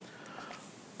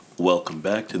Welcome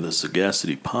back to the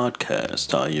Sagacity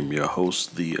Podcast. I am your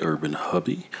host, the Urban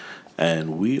Hubby,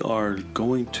 and we are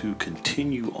going to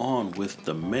continue on with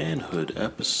the Manhood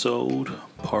episode,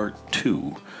 part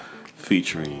 2,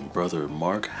 featuring Brother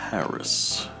Mark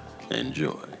Harris.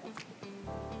 Enjoy.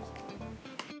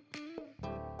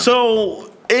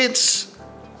 So,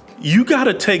 you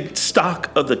gotta take stock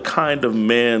of the kind of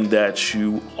man that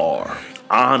you are,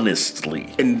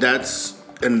 honestly.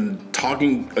 And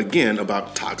talking again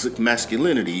about toxic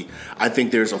masculinity, I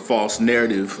think there's a false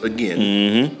narrative again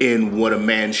in what a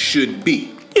man should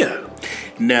be. Yeah.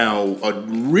 Now, a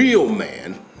real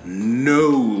man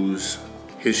knows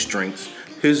his strengths,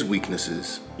 his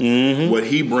weaknesses, what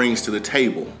he brings to the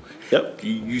table. Yep.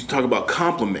 You talk about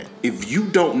compliment. If you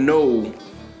don't know,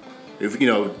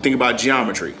 think about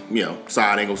geometry,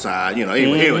 side, angle, side,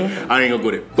 anyway, I ain't gonna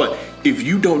go there. But if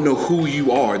you don't know who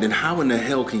you are, then how in the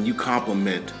hell can you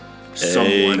compliment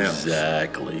someone else?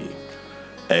 Exactly.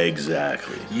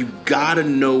 You gotta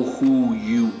know who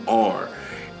you are.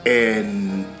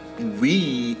 And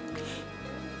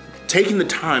taking the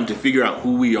time to figure out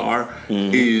who we are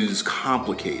is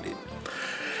complicated.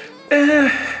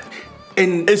 And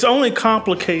it's only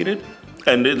complicated,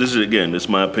 and this is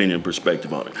my opinion,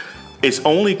 perspective on it. It's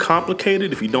only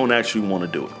complicated if you don't actually want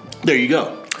to do it. There you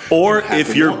go. Or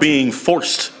if you're being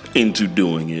forced into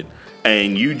doing it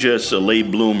and you just a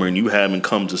late bloomer and you haven't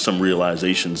come to some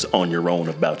realizations on your own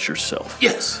about yourself.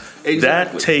 Yes,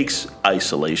 exactly. That takes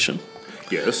isolation.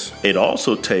 Yes. It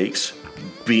also takes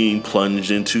being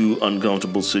plunged into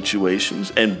uncomfortable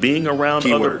situations and being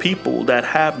around other people that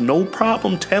have no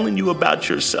problem telling you about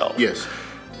yourself. Yes.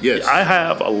 I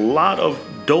have a lot of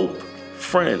dope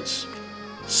friends.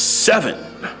 7.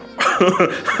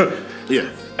 Yeah.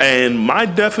 And my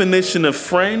definition of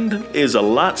friend is a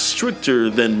lot stricter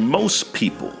than most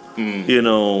people.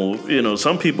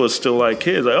 Some people are still like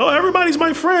kids, like, oh, everybody's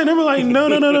my friend. And we're like, no.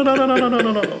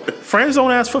 Friends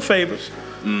don't ask for favors.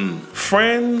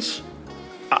 Friends,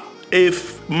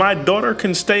 if my daughter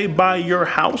can stay by your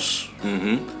house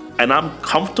and I'm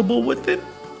comfortable with it,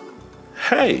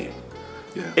 hey,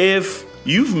 if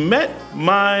you've met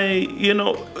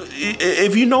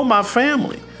if you know my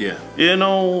family,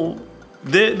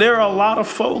 there are a lot of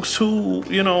folks who,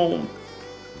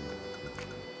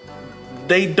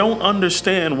 they don't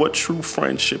understand what true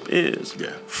friendship is.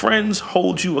 Yeah. Friends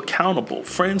hold you accountable.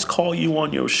 Friends call you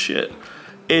on your shit.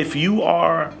 If you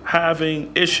are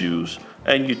having issues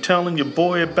and you're telling your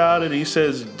boy about it, he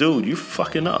says, dude, you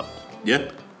fucking up.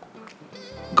 Yeah.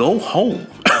 Go home.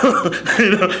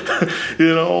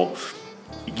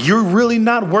 You're really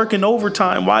not working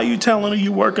overtime. Why are you telling her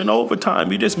you working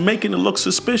overtime? You're just making it look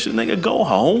suspicious. Nigga, go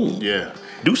home. Yeah.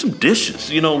 Do some dishes.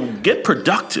 Get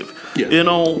productive. Yeah.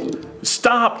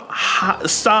 Stop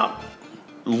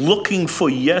looking for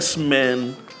yes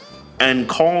men and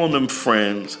calling them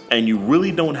friends, and you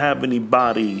really don't have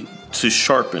anybody to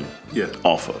sharpen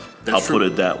off of. I'll put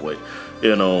it that way.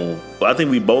 I think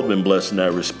we've both been blessed in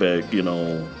that respect,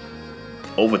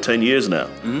 over 10 years now.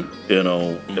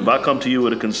 If I come to you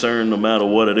with a concern, no matter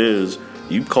what it is,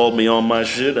 you called me on my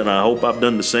shit, and I hope I've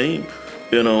done the same.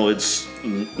 It's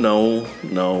no.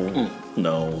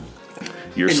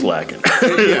 You're slacking.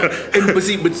 Yeah. But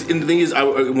the thing is, I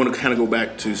want to kind of go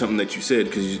back to something that you said,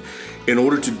 because in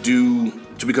order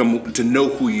to know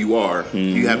who you are,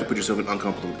 you have to put yourself in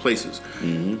uncomfortable places.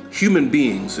 Human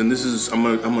beings, and this is I'm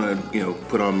gonna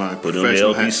put on my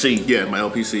professional hat. LPC. Yeah, my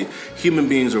LPC. Human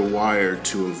beings are wired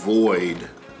to avoid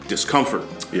discomfort.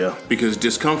 Yeah. Because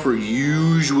discomfort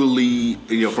usually,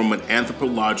 from an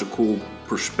anthropological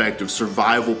perspective,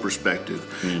 survival perspective,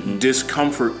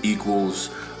 discomfort equals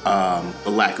a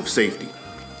lack of safety.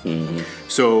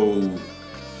 So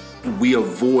we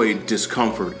avoid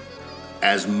discomfort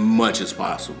as much as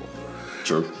possible.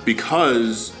 Sure.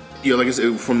 Because, like I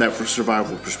said, from that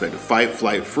survival perspective, fight,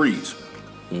 flight, freeze.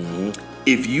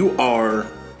 If you're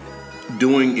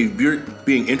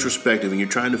being introspective and you're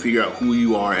trying to figure out who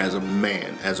you are as a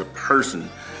man, as a person,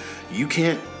 you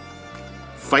can't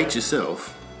fight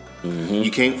yourself.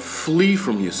 You can't flee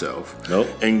from yourself. Nope.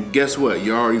 And guess what?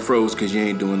 You're already froze because you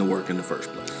ain't doing the work in the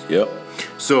first place. Yep.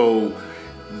 So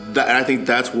I think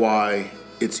that's why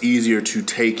it's easier to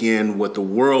take in what the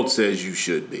world says you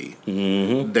should be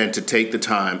than to take the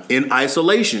time in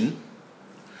isolation,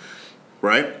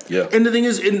 right? Yeah. And the thing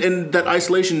is, and that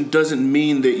isolation doesn't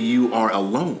mean that you are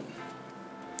alone.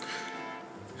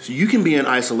 So you can be in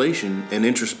isolation and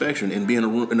introspection and be in a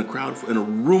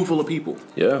room full of people.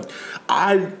 Yeah.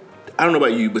 I don't know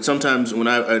about you, but sometimes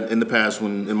in the past,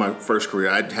 in my first career,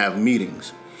 I'd have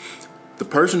meetings. The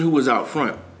person who was out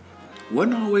front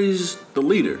wasn't always the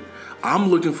leader. I'm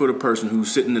looking for the person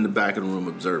who's sitting in the back of the room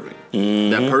observing.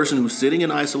 That person who's sitting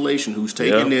in isolation, who's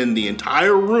taking in the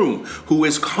entire room, who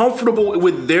is comfortable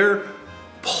with their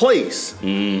place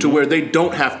to where they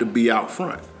don't have to be out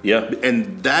front. Yeah.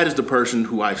 And that is the person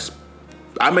who I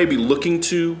may be looking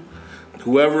to,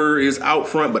 whoever is out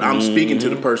front, but I'm speaking to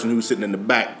the person who's sitting in the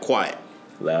back quiet.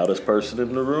 Loudest person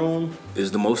in the room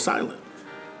is the most silent.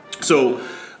 So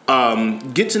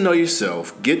get to know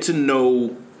yourself, get to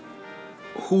know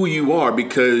who you are,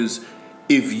 because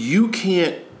if you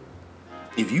can't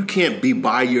be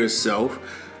by yourself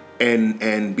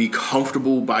and be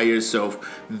comfortable by yourself,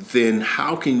 then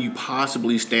how can you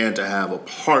possibly stand to have a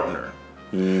partner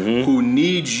who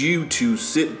needs you to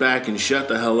sit back and shut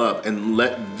the hell up and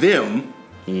let them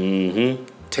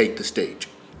take the stage?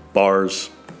 Bars.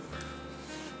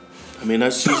 I mean,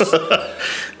 that's just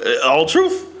all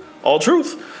truth.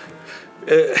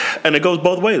 And it goes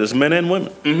both ways. It's men and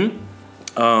women.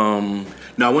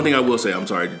 Now, one thing I will say, I'm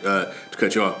sorry to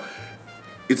cut you off.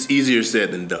 It's easier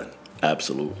said than done.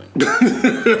 Absolutely.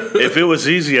 If it was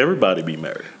easy, everybody'd be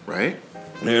married, right?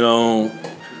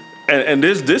 And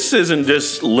this isn't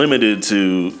just limited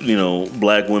to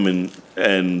black women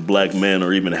and black men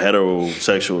or even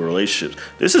heterosexual relationships.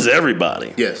 This is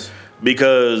everybody. Yes,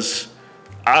 because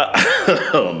I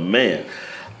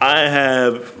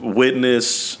have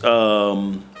witnessed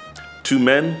 2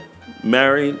 men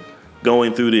married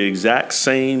going through the exact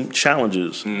same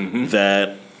challenges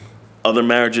that other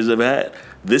marriages have had.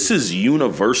 This is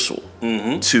universal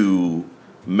to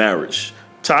marriage.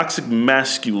 Toxic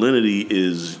masculinity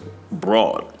is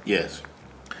broad. Yes.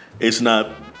 It's not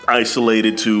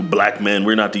isolated to black men.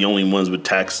 We're not the only ones with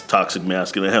toxic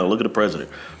masculinity. Hell, look at the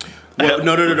president. Well,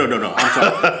 no. I'm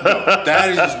sorry. No,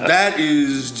 that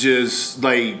is just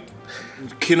like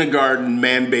kindergarten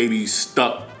man baby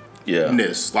stuckness. Yeah.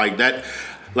 Like that.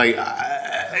 Like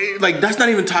that's not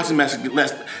even toxic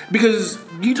masculinity, because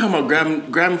you talking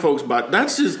about grabbing folks' body. That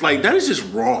is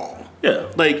just wrong. Yeah.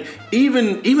 Like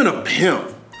even a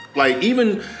pimp, like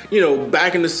even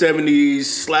back in the 70s,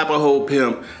 slap a whole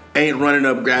pimp ain't running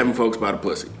up grabbing folks by the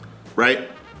pussy, right?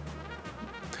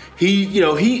 Come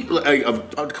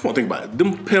on, think about it.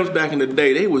 Them pimps back in the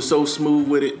day, they were so smooth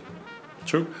with it.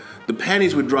 True. The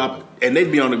panties would drop and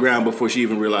they'd be on the ground before she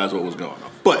even realized what was going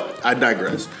on. But I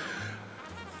digress.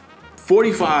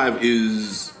 45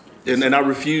 is, and I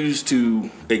refuse to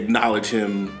acknowledge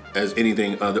him as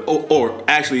anything other, or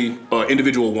actually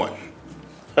individual one,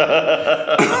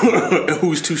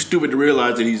 who's too stupid to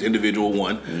realize that he's individual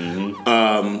one.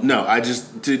 No, I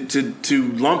just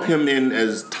to lump him in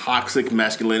as toxic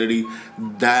masculinity,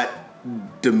 that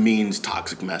demeans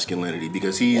toxic masculinity,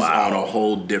 because he's on a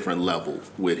whole different level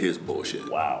with his bullshit.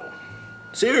 Wow.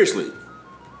 Seriously.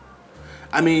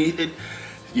 I mean,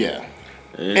 yeah.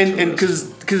 And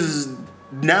because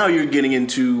now you're getting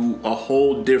into a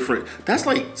whole different, that's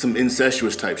like some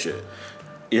incestuous type shit.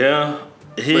 Yeah.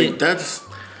 He's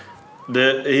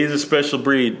a special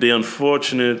breed. The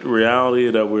unfortunate reality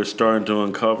that we're starting to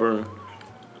uncover,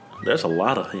 there's a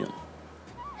lot of him.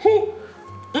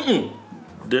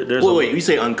 Wait, you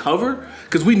say uncover?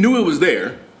 Because we knew it was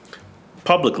there.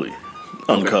 Publicly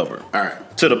uncover. Okay. All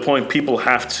right. To the point people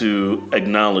have to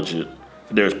acknowledge it.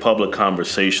 There's public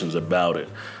conversations about it.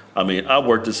 I mean, I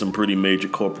worked at some pretty major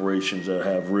corporations that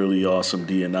have really awesome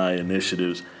D&I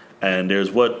initiatives, and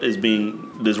there's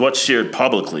what's shared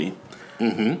publicly,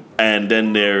 and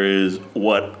then there is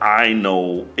what I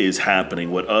know is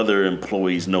happening, what other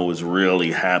employees know is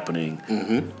really happening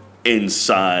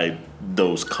inside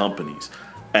those companies.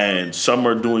 And some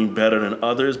are doing better than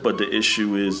others, but the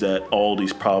issue is that all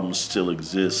these problems still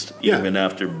exist, even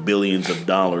after billions of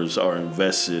dollars are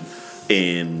invested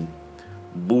in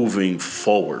moving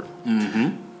forward.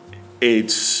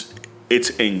 It's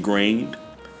ingrained.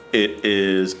 It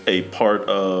is a part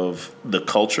of the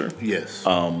culture. Yes.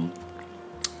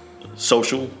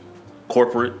 Social,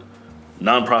 corporate,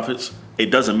 nonprofits,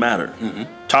 it doesn't matter.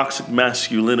 Toxic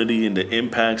masculinity and the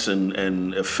impacts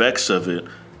and effects of it,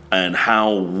 and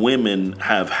how women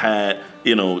have had,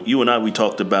 you and I, we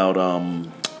talked about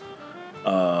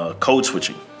code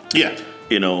switching. Yeah.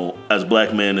 As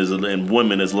black men and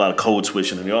women, there's a lot of code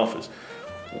switching in the office.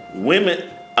 Women,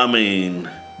 I mean,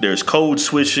 there's code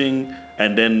switching,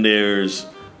 and then there's,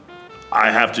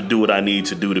 I have to do what I need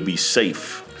to do to be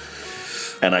safe.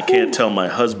 And I can't tell my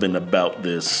husband about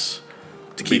this.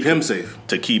 To keep him safe.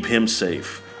 To keep him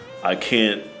safe. I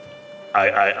can't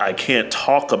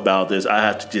talk about this. I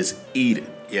have to just eat it.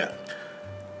 Yeah.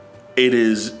 It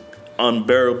is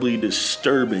unbearably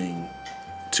disturbing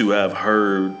to have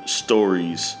heard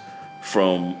stories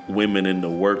from women in the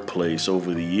workplace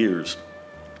over the years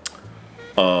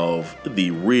of the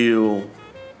real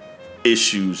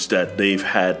issues that they've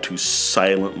had to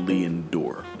silently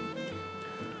endure.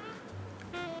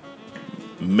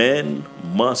 Men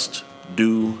must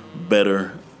do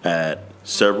better at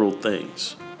several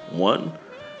things. One,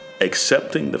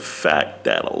 accepting the fact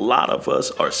that a lot of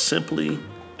us are simply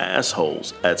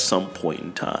assholes at some point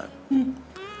in time.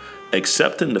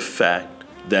 Accepting the fact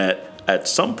that at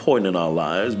some point in our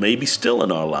lives, maybe still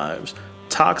in our lives,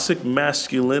 toxic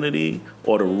masculinity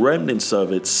or the remnants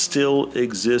of it still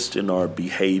exist in our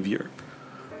behavior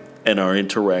and our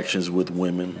interactions with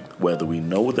women, whether we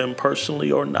know them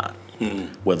personally or not,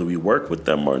 whether we work with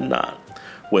them or not,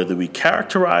 whether we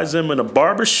characterize them in a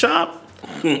barbershop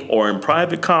or in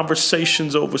private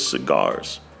conversations over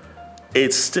cigars.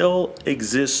 It still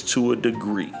exists to a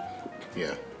degree.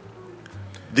 Yeah.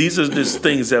 These are just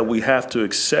things that we have to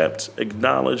accept,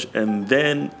 acknowledge, and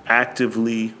then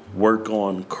actively work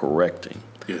on correcting.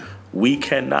 Yeah. We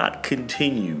cannot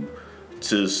continue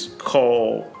to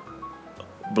call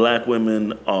black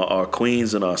women our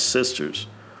queens and our sisters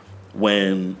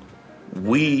when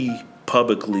we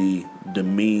publicly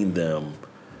demean them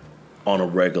on a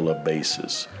regular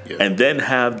basis, and then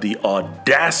have the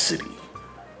audacity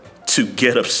to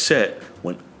get upset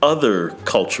when other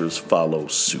cultures follow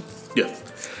suit. Yeah.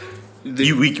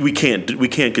 We can't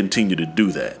continue to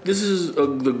do that. This is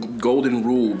the golden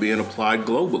rule being applied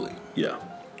globally. Yeah.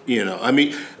 You know, I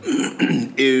mean,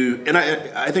 and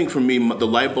I think for me, the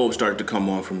light bulb started to come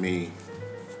on for me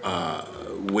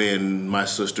when my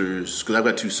sisters, because I've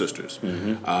got two sisters,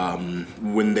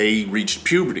 when they reached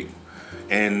puberty,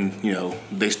 and you know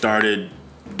they started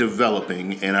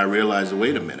developing, and I realized,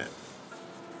 wait a minute,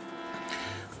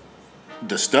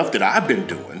 the stuff that I've been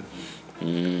doing,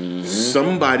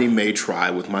 somebody may try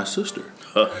with my sister.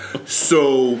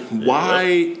 So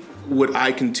why would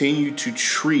I continue to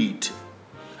treat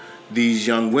these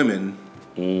young women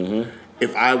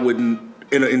if I wouldn't,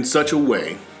 in such a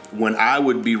way, when I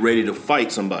would be ready to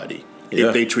fight somebody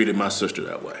if they treated my sister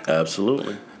that way?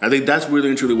 Absolutely. I think that's really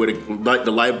and truly where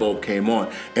the light bulb came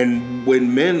on. And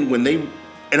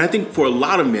and I think for a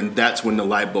lot of men, that's when the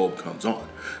light bulb comes on.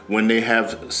 When they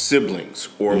have siblings,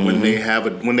 or when they have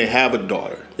a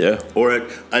daughter, or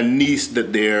a niece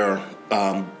that they're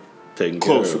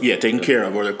taking care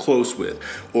of, or they're close with,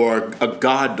 or a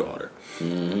goddaughter.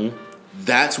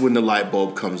 That's when the light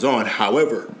bulb comes on.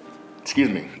 However,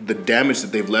 the damage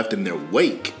that they've left in their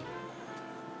wake,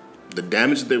 they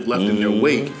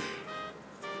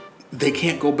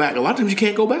can't go back. A lot of times you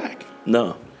can't go back.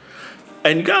 No.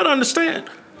 And you got to understand,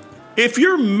 if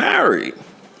you're married,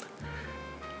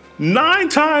 9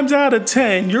 times out of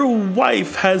 10, your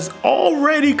wife has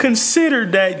already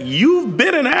considered that you've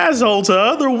been an asshole to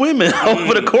other women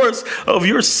over the course of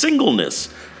your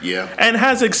singleness. Yeah. And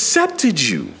has accepted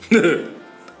you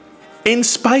in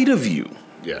spite of you.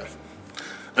 Yeah.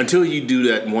 Until you do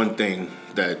that one thing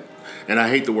that, and I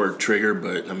hate the word trigger,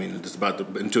 but I mean, it's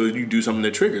until you do something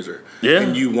that triggers her. Yeah.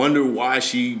 And you wonder why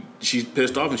she's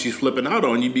pissed off and she's flipping out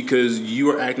on you because you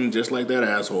are acting just like that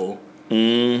asshole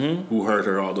who hurt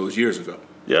her all those years ago.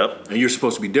 Yep. And you're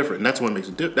supposed to be different. And that's what makes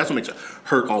it that's what makes it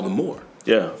hurt all the more.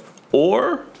 Yeah.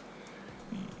 Or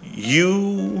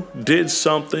you did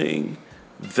something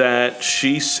that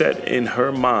she set in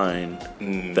her mind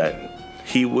that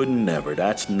he would never.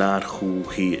 That's not who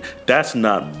he is. That's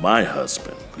not my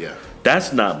husband. Yeah.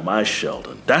 That's not my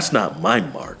Sheldon. That's not my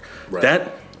Mark.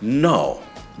 Right. No.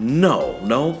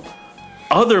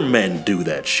 Other men do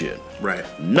that shit. Right.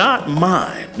 Not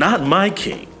mine. Not my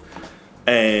king.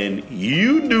 And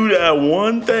you do that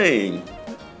one thing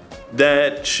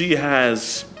that she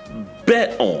has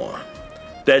bet on,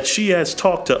 that she has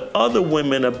talked to other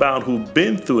women about who've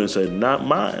been through it and said, not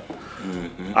mine.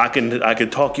 I can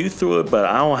talk you through it, but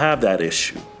I don't have that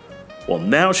issue. Well,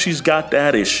 now she's got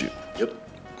that issue. Yep.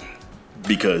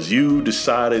 Because you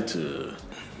decided to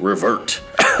revert.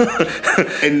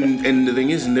 and the thing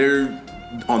is, and they're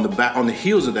on the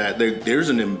heels of that, there's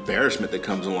an embarrassment that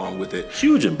comes along with it.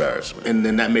 Huge embarrassment. And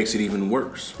then that makes it even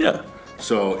worse. Yeah.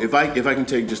 So if I can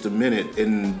take just a minute,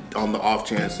 and on the off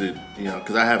chance that,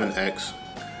 because I have an ex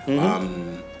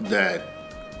that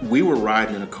we were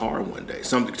riding in a car one day.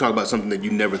 Talk about something that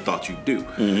you never thought you'd do.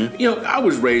 I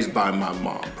was raised by my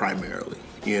mom primarily.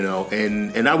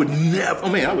 And I would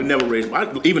never raise.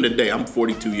 Even today, I'm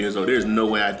 42 years old. There's no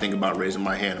way I'd think about raising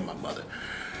my hand at my mother.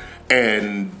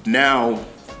 And now,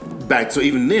 so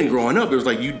even then, growing up, it was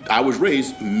like I was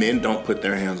raised. Men don't put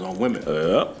their hands on women.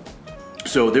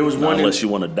 So there was one. Unless you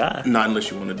want to die. Not unless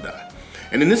you want to die.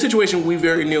 And in this situation, we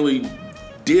very nearly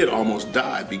did almost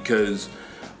die because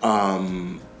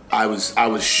I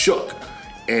was shook.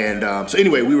 And so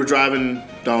anyway, we were driving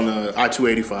down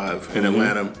I-285 in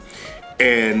Atlanta,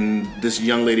 and this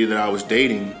young lady that I was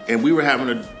dating, and we were having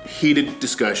a heated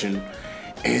discussion,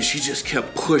 and she just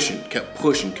kept pushing.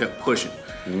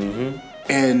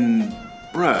 And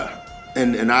bruh,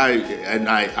 and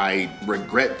I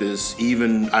regret this.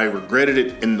 I regretted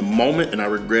it in the moment, and I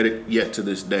regret it yet to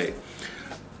this day.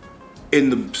 In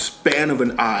the span of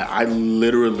an eye, I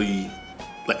literally,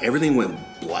 like, everything went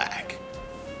black.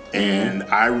 And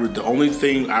the only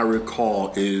thing I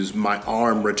recall is my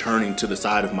arm returning to the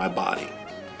side of my body.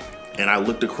 And I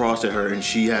looked across at her, and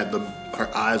she had her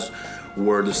eyes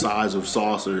were the size of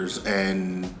saucers,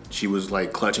 and she was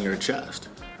like clutching her chest.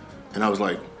 And I was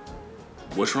like,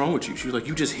 "What's wrong with you?" She was like,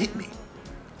 "You just hit me."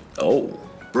 Oh,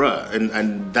 bruh,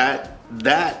 and that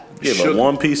but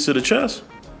one piece to the chest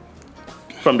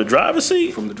from the driver's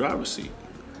seat. From the driver's seat,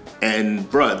 and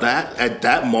bruh, that at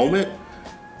that moment,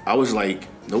 I was like,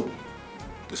 "Nope,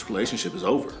 this relationship is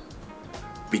over,"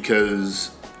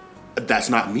 because that's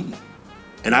not me,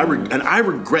 and I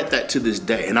regret that to this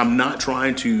day. And I'm not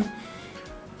trying to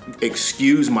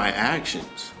excuse my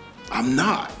actions. I'm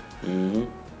not.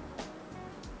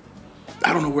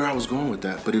 I don't know where I was going with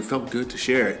that, but it felt good to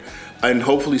share it. And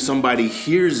hopefully somebody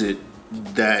hears it,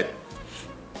 that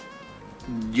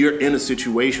you're in a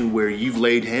situation where you've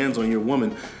laid hands on your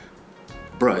woman.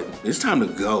 Bruh, it's time to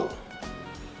go.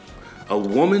 A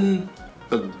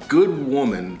good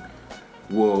woman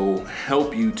will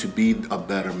help you to be a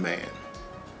better man.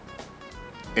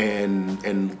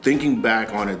 And thinking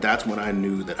back on it, that's when I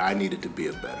knew that I needed to be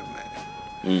a better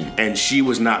man. And she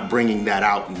was not bringing that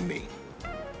out in me.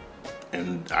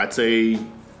 And I'd say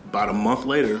about a month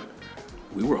later,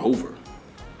 we were over,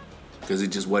 because it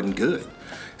just wasn't good.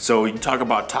 So you talk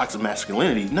about toxic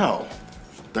masculinity. No,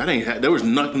 there was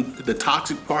nothing. The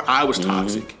toxic part, I was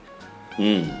toxic.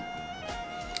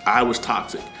 I was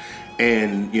toxic.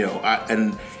 And,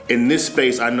 and in this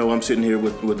space, I know I'm sitting here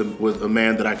with a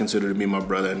man that I consider to be my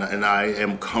brother, and I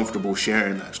am comfortable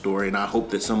sharing that story, and I hope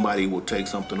that somebody will take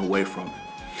something away from it.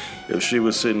 If she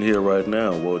was sitting here right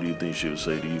now, what do you think she would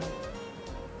say to you?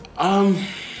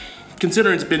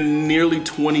 Considering it's been nearly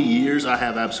 20 years, I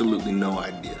have absolutely no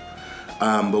idea.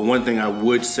 But one thing I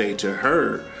would say to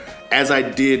her, as I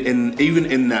did, and even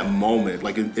in that moment,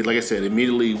 like I said,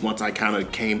 immediately once I kind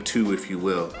of came to, if you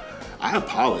will, I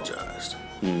apologized.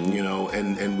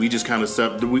 And we just kind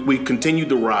of we continued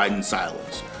the ride in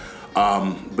silence.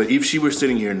 But if she were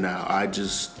sitting here now,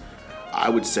 I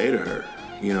would say to her,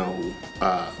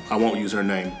 I won't use her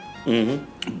name,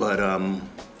 but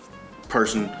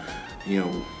person,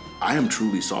 I am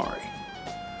truly sorry.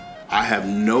 I have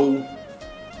no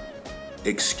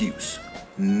excuse,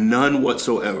 none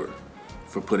whatsoever,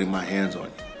 for putting my hands on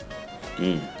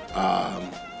you.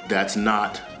 That's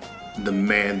not the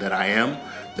man that I am,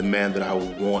 the man that I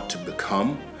want to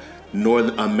become, nor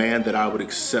a man that I would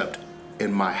accept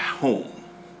in my home.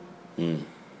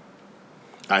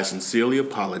 I sincerely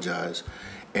apologize,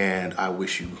 and I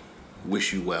wish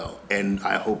you well. And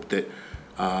I hope that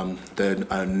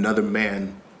another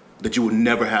man, that you will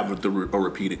never have a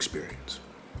repeat experience.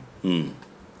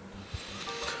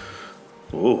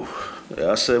 Oh,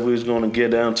 I said we was going to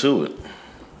get down to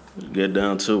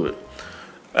it.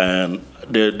 And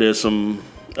there's some,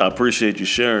 I appreciate you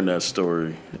sharing that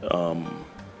story.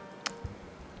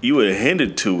 You had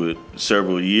hinted to it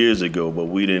several years ago, but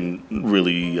we didn't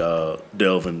really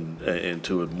delve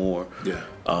into it more. Yeah.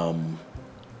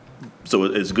 So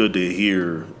it's good to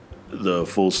hear the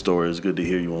full story. It's good to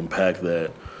hear you unpack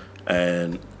that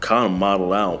and kind of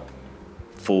model out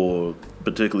for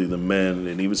particularly the men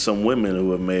and even some women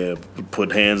who may have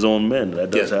put hands on men.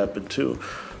 That does happen too.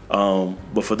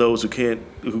 But for those who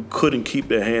couldn't keep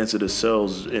their hands to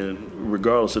themselves,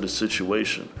 regardless of the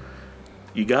situation,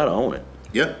 you gotta own it.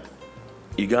 Yeah.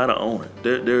 You gotta own it.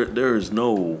 There is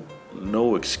no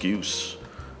excuse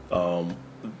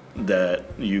that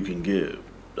you can give.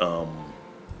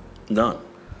 None.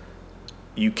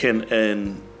 You can,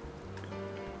 and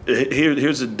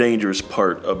here's the dangerous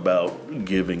part about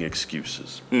giving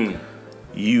excuses.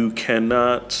 You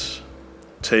cannot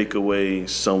take away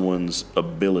someone's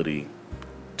ability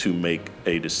to make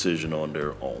a decision on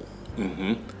their own.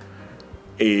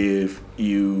 If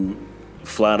you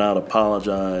flat out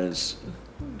apologize,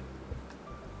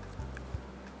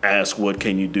 ask what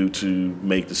can you do to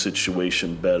make the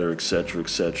situation better, et cetera,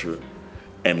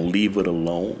 and leave it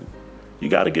alone, you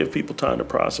got to give people time to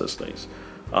process things.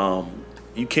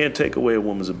 You can't take away a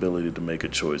woman's ability to make a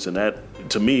choice. And that,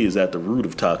 to me, is at the root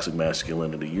of toxic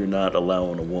masculinity. You're not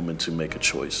allowing a woman to make a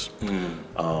choice.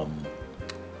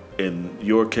 In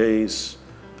your case,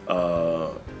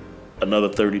 another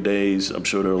 30 days. I'm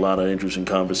sure there were a lot of interesting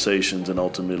conversations, and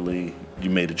ultimately you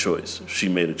made a choice. She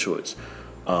made a choice.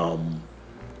 I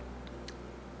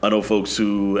know folks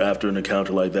who, after an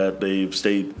encounter like that, they've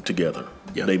stayed together.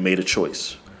 Yeah. They made a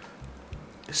choice.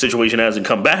 Situation hasn't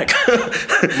come back.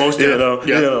 Most but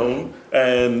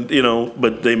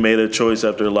they made a choice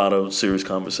after a lot of serious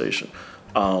conversation.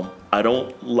 I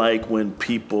don't like when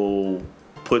people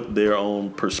put their own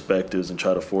perspectives and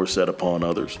try to force that upon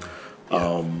others.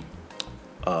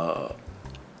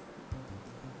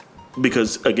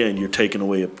 Because, again, you're taking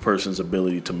away a person's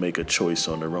ability to make a choice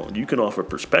on their own. You can offer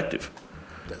perspective.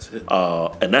 That's it.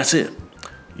 And that's it.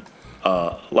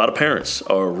 A lot of parents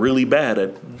are really bad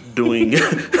at doing,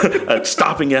 at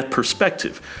stopping at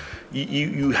perspective.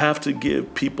 You have to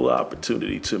give people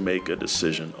opportunity to make a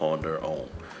decision on their own.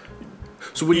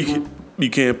 So what you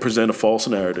can't present a false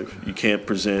narrative. You can't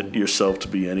present yourself to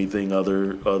be anything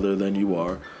other than you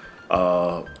are.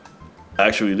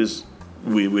 Actually,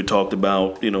 we talked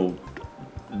about,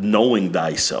 knowing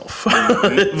thyself.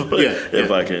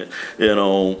 If I can,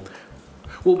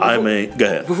 Well, go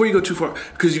ahead. Before you go too far,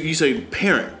 because you say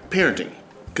parenting.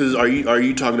 Because are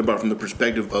you talking about from the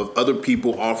perspective of other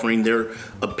people offering their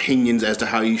opinions as to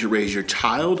how you should raise your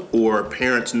child, or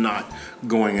parents not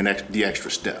going the extra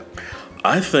step?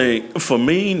 I think for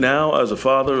me now, as a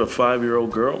father of a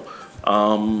 5-year-old girl,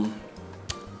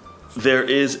 there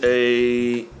is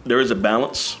a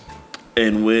balance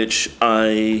in which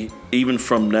even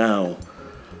from now,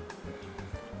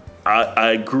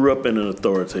 I grew up in an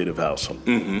authoritative household.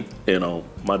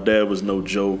 Mm-hmm. My dad was no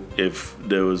joke. If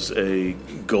there was a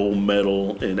gold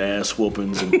medal in ass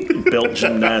whoopings and belt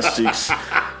gymnastics,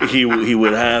 he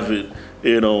would have it.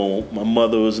 My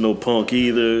mother was no punk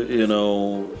either.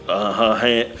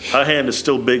 Her hand is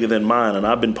still bigger than mine, and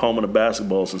I've been palming a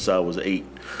basketball since I was 8.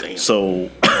 Damn. So,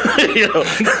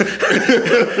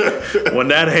 when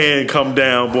that hand come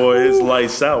down, boy, it's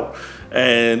lights out.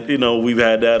 And, we've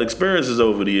had that experiences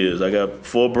over the years. I got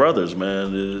 4 brothers,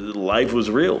 man. Life was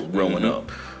real growing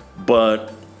up.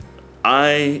 But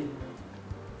I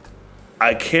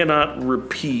cannot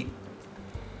repeat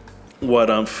what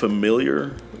I'm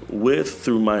familiar with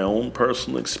through my own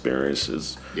personal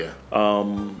experiences. Yeah.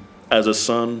 As a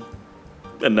son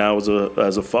and now as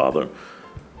a father.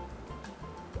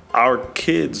 Our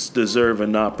kids deserve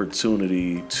an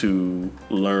opportunity to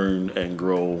learn and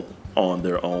grow on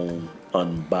their own,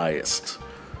 unbiased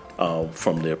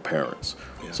from their parents.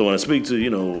 Yeah. So when I speak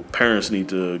to, parents need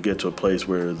to get to a place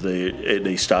where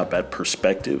they stop at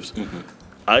perspectives. Mm-hmm.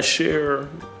 I share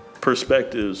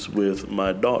perspectives with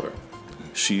my daughter.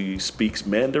 She speaks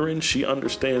Mandarin. She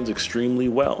understands extremely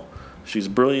well. She's a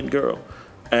brilliant girl.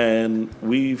 And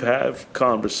we've had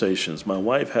conversations. My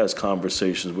wife has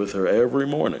conversations with her every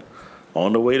morning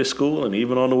on the way to school and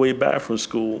even on the way back from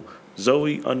school.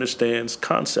 Zoe understands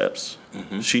concepts.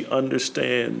 Mm-hmm. She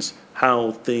understands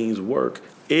how things work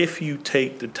if you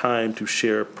take the time to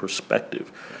share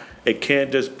perspective. It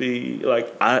can't just be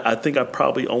like, I think I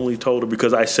probably only told her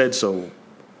because I said so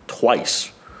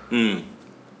twice.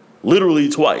 Literally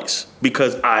twice.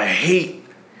 Because I hate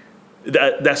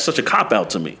that. That's such a cop-out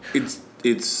to me.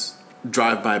 It's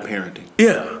drive-by parenting.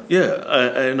 Yeah.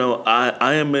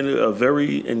 I am a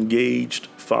very engaged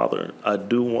father. I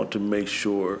do want to make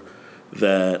sure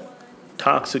that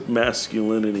toxic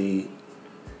masculinity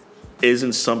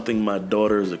isn't something my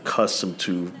daughter is accustomed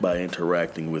to by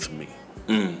interacting with me.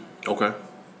 Okay.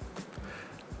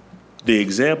 The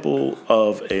example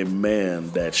of a man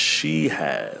that she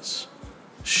has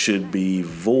should be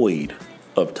void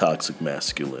of toxic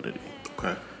masculinity.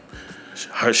 Okay.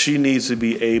 She needs to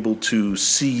be able to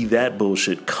see that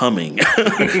bullshit coming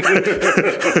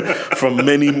from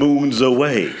many moons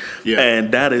away. Yeah.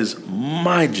 And that is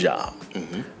my job.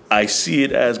 Mm-hmm. I see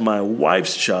it as my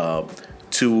wife's job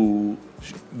to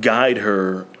guide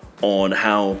her on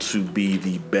how to be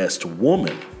the best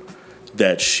woman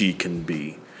that she can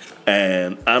be.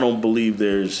 And I don't believe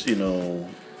there's,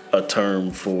 a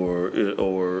term for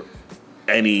or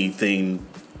anything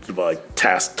like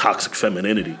toxic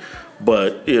femininity.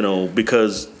 But,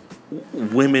 because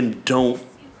women don't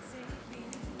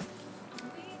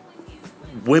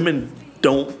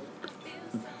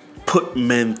put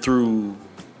men through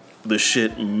the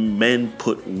shit men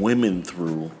put women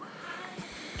through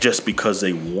just because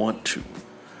they want to.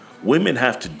 Women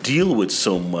have to deal with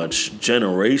so much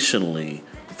generationally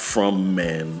from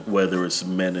men, whether it's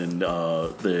men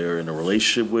they're in a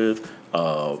relationship with,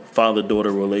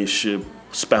 father-daughter relationship,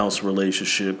 spouse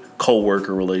relationship,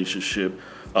 co-worker relationship,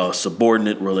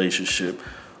 subordinate relationship.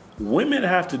 women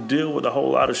have to deal with a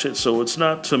whole lot of shit. So it's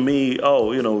not to me,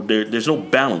 there's no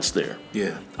balance there.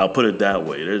 Yeah. I'll put it that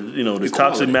way. There's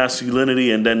toxic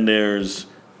masculinity, and then there's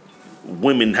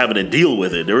women having to deal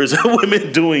with it. There is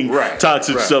women doing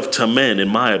toxic stuff to men, in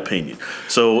my opinion.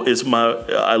 So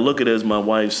I look at it as my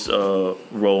wife's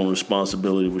role and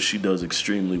responsibility, which she does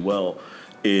extremely well,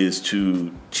 is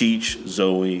to teach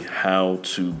Zoe how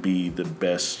to be the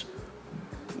best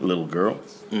little girl,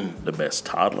 the best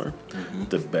toddler,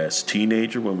 the best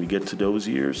teenager when we get to those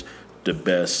years, the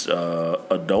best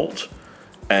adult,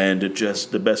 and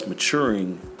just the best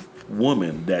maturing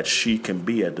woman that she can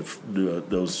be at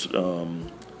those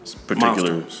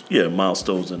particular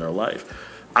milestones in her life.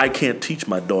 I can't teach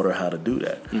my daughter how to do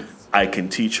that. I can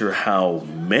teach her how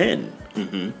men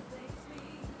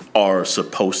are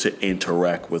supposed to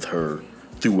interact with her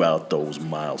throughout those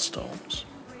milestones.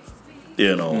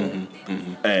 And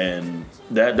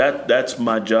that's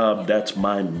my job. That's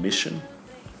my mission.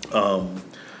 When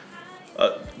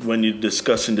you're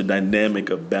discussing the dynamic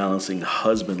of balancing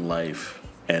husband life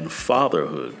and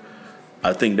fatherhood,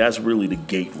 I think that's really the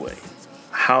gateway.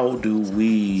 How do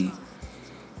we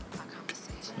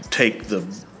take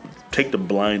the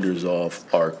blinders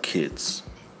off our kids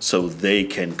so they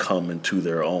can come into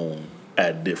their own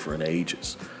at different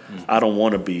ages? I don't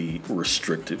want to be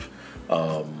restrictive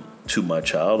to my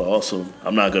child. Also,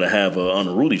 I'm not going to have an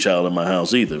unruly child in my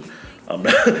house either. I'm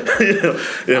not,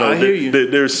 I hear you.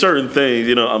 There's certain things,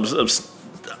 I'm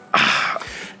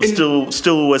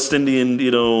still West Indian,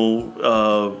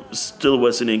 still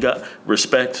West Indian.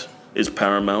 Respect is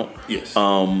paramount. Yes.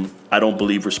 I don't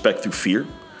believe respect through fear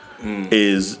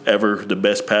is ever the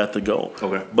best path to go.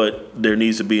 Okay. But there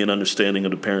needs to be an understanding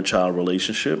of the parent-child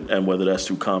relationship, and whether that's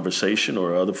through conversation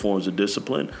or other forms of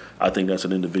discipline, I think that's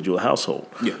an individual household.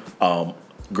 Yeah.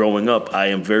 Growing up, I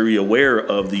am very aware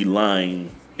of the line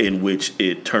in which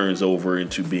it turns over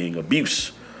into being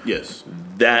abuse. Yes.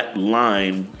 That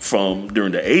line from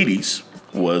during the 80s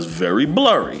was very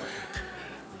blurry.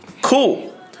 Cool.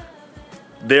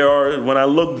 When I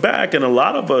look back, and a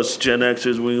lot of us Gen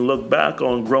Xers, when you look back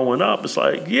on growing up, it's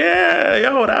like,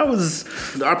 that was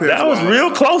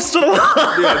real close to the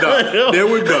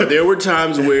line. There were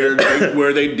times where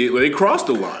they crossed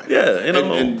the line. Yeah,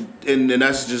 and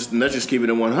that's just keeping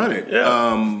it 100.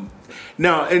 Yeah.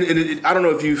 Now, and I don't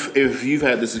know if you've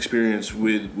had this experience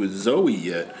with Zoe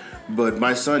yet, but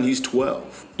my son, he's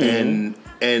 12,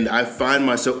 and I find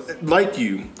myself, like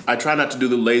you, I try not to do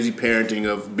the lazy parenting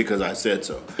of because I said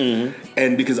so.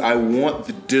 And because I want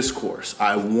the discourse,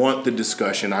 I want the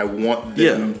discussion, I want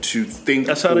them to think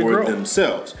for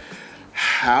themselves.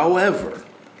 However,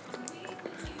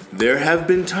 there have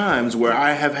been times where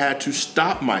I have had to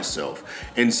stop myself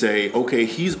and say, okay,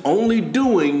 he's only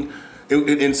doing,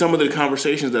 in some of the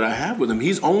conversations that I have with him,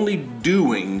 he's only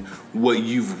doing what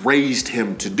you've raised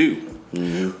him to do.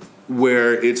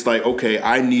 Where it's like, okay,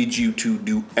 I need you to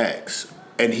do X.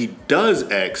 And he does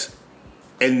X.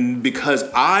 And because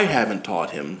I haven't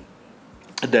taught him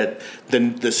that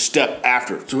then the step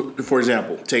after, for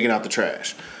example, taking out the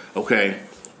trash. Okay,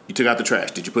 you took out the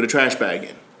trash. Did you put a trash bag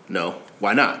in? No.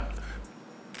 Why not?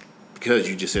 Because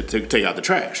you just said take out the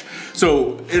trash.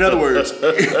 So in other words,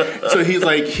 so he's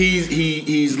like,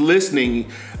 he's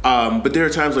listening. But there are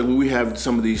times like when we have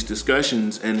some of these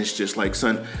discussions and it's just like,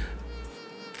 son,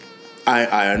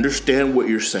 I understand what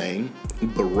you're saying,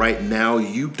 but right now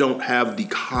you don't have the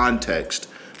context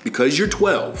because you're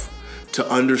 12 to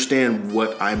understand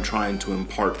what I'm trying to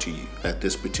impart to you at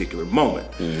this particular moment.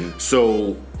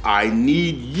 So I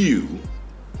need you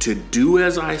to do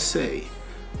as I say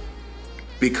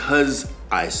because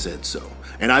I said so.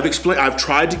 And I've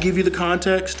tried to give you the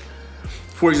context.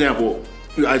 For example,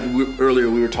 earlier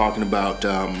we were talking about,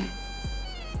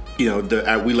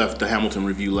 we left the Hamilton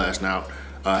Review last night.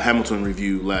 At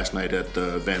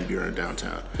the Van Buren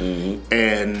downtown.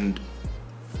 And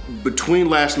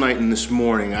between last night and this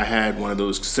morning, I had one of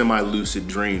those semi-lucid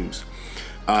dreams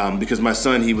because my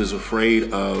son, he was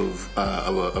afraid of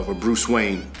a Bruce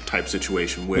Wayne type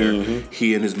situation where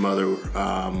he and his mother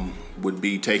would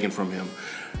be taken from him.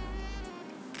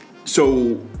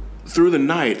 So through the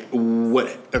night, what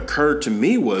occurred to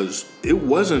me was it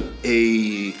wasn't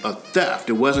a theft,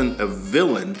 it wasn't a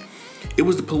villain, it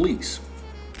was the police.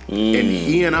 And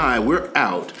he and we're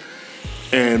out,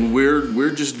 and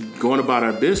we're just going about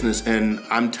our business. And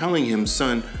I'm telling him,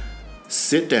 son,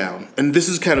 sit down. And this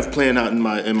is kind of playing out in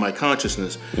my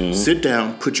consciousness. Sit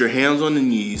down, put your hands on the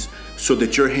knees so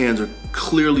that your hands are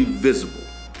clearly visible.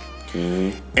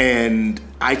 And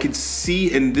I could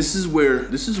see, and this is where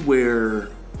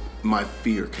my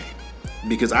fear came.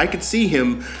 because I could see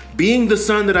him being the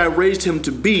son that I raised him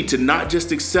to be, to not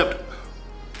just accept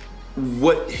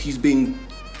what he's being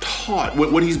taught,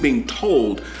 what he's being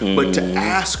told, but to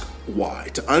ask why,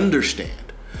 to understand.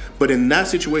 But in that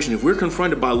situation, if we're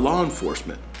confronted by law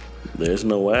enforcement, there's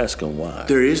no asking why.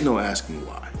 There is no asking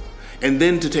why. And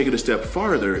then to take it a step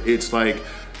farther, it's like,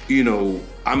 you know,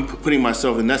 I'm putting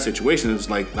myself in that situation. It's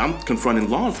like I'm confronting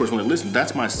law enforcement. Like, listen,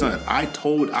 that's my son.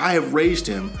 I have raised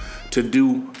him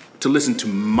to listen to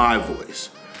my voice.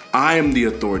 I am the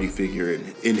authority figure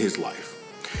in his life.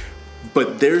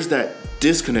 But there's that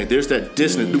disconnect. There's that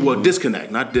dissonance. Well,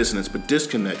 disconnect, not dissonance, but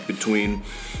disconnect between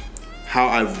how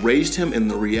I've raised him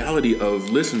and the reality of,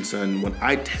 listen, son, when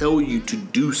I tell you to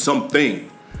do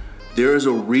something, there is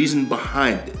a reason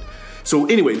behind it. So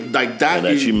anyway, like that, and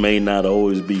that you may not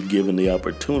always be given the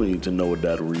opportunity to know what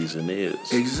that reason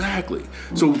is. Exactly.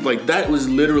 So like that was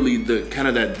literally the kind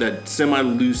of that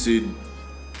semi-lucid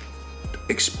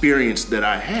experience that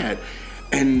I had.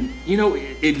 And you know,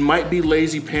 it might be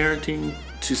lazy parenting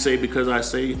to say because I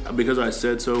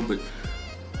said so, but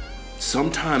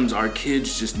sometimes our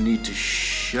kids just need to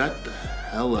shut the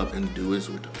hell up and do as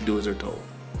they're told.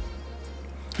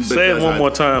 Say it one more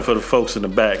time for the folks in the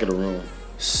back of the room.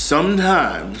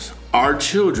 Sometimes our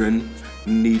children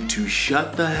need to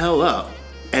shut the hell up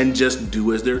and just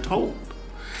do as they're told.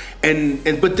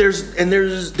 But there's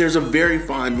a very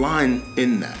fine line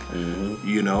in that.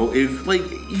 You know, if like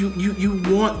you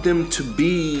want them to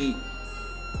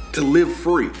live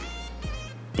free.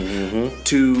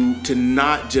 To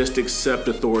not just accept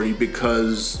authority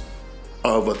because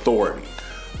of authority.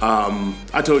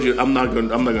 I told you I'm not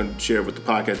gonna share it with the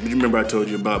podcast, but you remember I told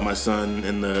you about my son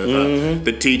and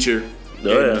the teacher. Oh,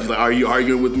 yeah. Like, are you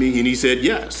arguing with me? And he said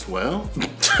yes. Well,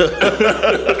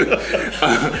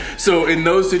 so in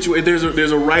those situations,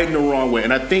 there's a right and a wrong way,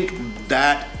 and I think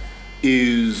that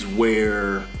is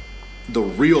where the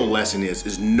real lesson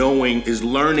is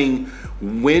learning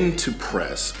when to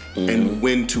press and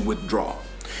when to withdraw.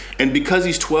 And because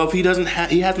he's 12, he hasn't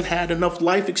had enough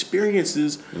life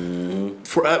experiences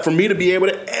for me to be able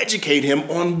to educate him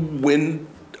on when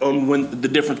the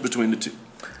difference between the two.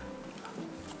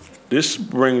 This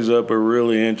brings up a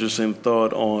really interesting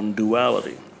thought on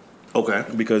duality. Okay.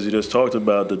 Because you just talked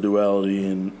about the duality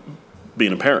in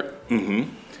being a parent.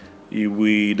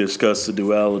 We discussed the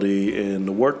duality in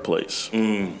the workplace.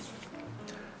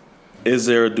 Is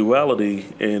there a duality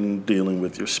in dealing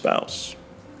with your spouse?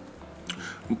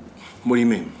 What do you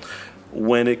mean?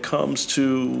 When it comes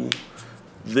to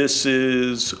this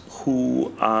is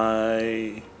who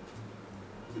I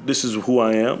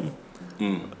am,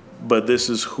 but this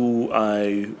is who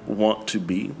I want to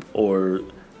be, or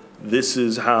this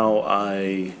is how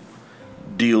I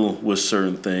deal with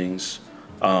certain things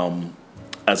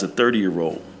as a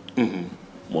 30-year-old.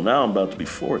 Well, now I'm about to be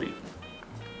 40.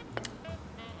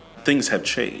 Things have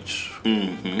changed.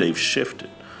 They've shifted.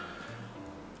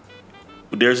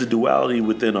 There's a duality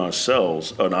within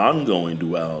ourselves, an ongoing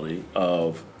duality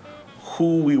of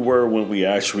who we were when we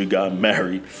actually got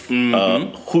married,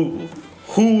 who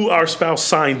our spouse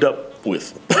signed up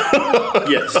with.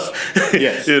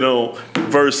 Yes. You know,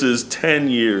 versus 10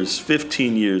 years,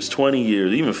 15 years, 20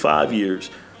 years, even 5 years,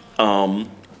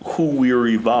 who we're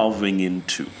evolving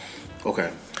into.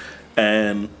 Okay.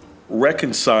 And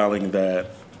reconciling that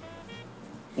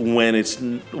when it's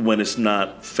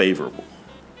not favorable.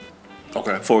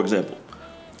 Okay. For example,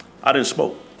 I didn't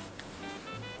smoke.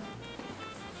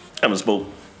 I haven't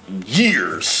smoked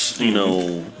years. You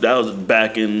know, that was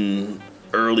back in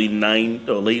late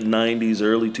 90s,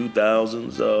 early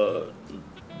 2000s.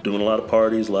 Doing a lot of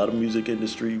parties, a lot of music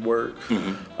industry work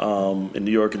in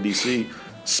New York and D.C.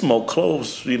 Smoke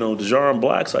cloves, you know, DeJarm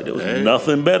Blacks like there was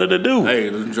nothing better to do.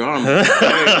 Hey,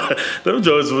 DeJarm. Them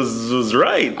joints was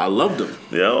right. I loved them.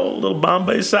 You know, little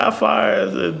Bombay Sapphire,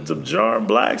 the DeJarm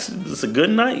Blacks. It's a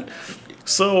good night.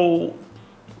 So,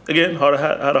 again,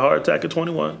 had a heart attack at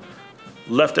 21.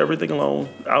 Left everything alone.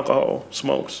 Alcohol,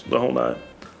 smokes, the whole nine.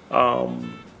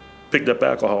 Picked up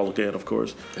alcohol again, of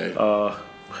course. Hey.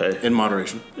 In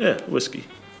moderation. Yeah, whiskey.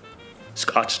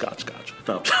 Scotch.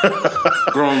 No.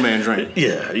 Grown man drink.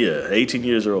 Yeah, 18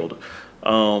 years or older.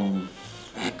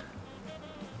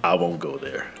 I won't go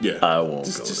there. Yeah. I won't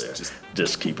go there.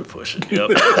 Just keep it pushing. Yep.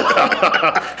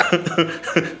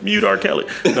 Mute R. Kelly.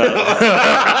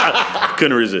 No.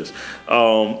 Couldn't resist.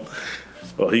 Well,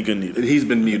 he couldn't either. He's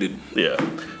been muted. Yeah.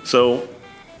 So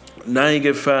now you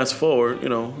get fast forward, you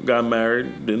know, got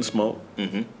married, didn't smoke.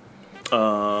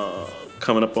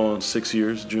 Coming up on 6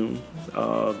 years, June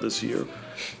this year.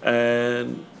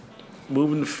 And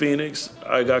moving to Phoenix,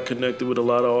 I got connected with a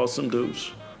lot of awesome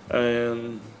dudes.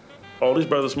 And all these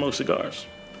brothers smoke cigars.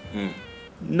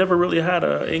 Never really had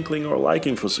an inkling or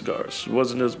liking for cigars.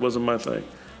 Wasn't my thing.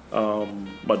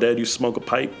 My dad used to smoke a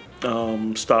pipe.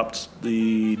 Stopped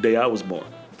the day I was born.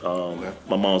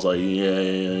 My mom's like, yeah,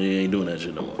 he ain't doing that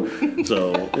shit no more.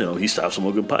 So, he stopped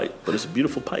smoking pipe. But it's a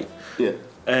beautiful pipe. Yeah.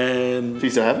 And he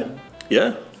still have it?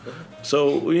 Yeah.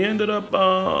 So we ended up,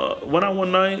 went out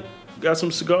one night, got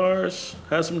some cigars,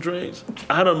 had some drinks.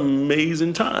 I had an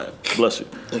amazing time. Bless you.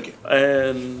 Thank you.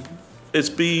 And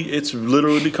it's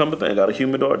literally become a thing. I got a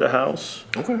humidor at the house.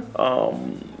 Okay.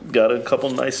 Got a couple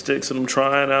nice sticks that I'm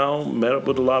trying out. Met up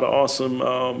with a lot of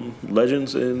awesome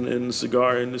legends in the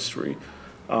cigar industry.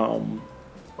 Found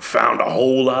a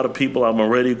whole lot of people I'm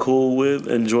already cool with.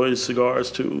 Enjoy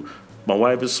cigars too. My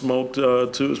wife has smoked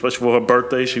too, especially for her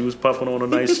birthday. She was puffing on a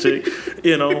nice stick.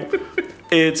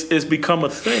 It's become a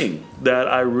thing that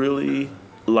I really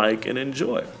like and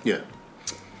enjoy. Yeah.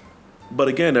 But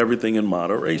again, everything in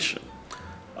moderation.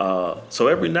 So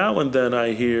every now and then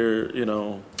I hear,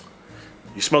 you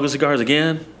smoking cigars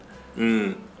again?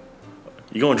 You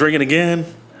going drinking again?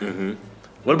 Mm-hmm.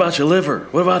 What about your liver?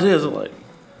 What about this?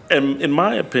 And in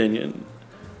my opinion,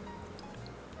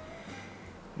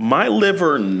 my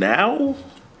liver now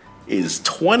is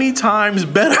 20 times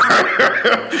better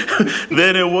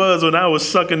than it was when I was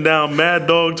sucking down Mad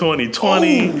Dog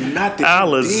 2020,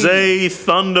 Alizé,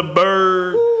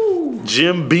 Thunderbird,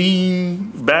 Jim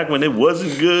Beam, back when it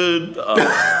wasn't good,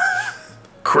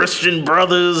 Christian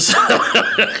Brothers.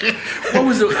 What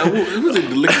was it? Was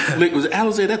it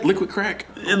Alizé, that liquid crack?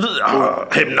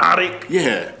 Hypnotic.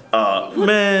 Yeah.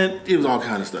 Man, it was all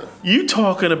kind of stuff. You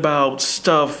talking about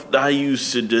stuff that I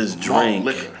used to just drink,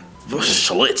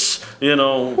 Schlitz,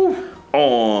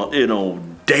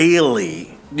 on,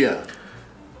 daily. Yeah.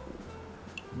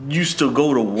 Used to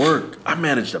go to work. I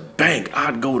managed a bank.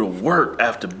 I'd go to work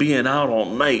after being out all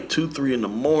night, 2-3 in the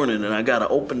morning, and I gotta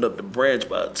open up the branch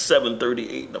by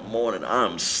 7:38 in the morning.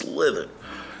 I'm slithered.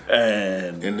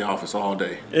 And in the office all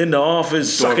day. In the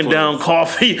office, sucking down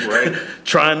coffee, right?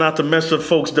 Trying not to mess with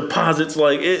folks' deposits.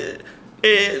 Like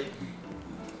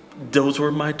those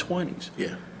were my 20s.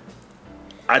 Yeah.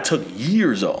 I took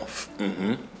years off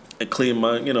and cleaned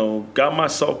got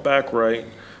myself back right.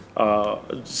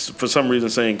 For some reason,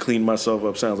 saying clean myself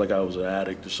up sounds like I was an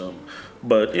addict or something.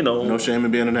 But no shame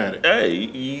in being an addict. Hey,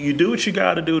 you do what you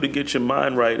got to do to get your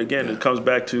mind right. Again, It comes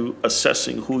back to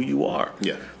assessing who you are.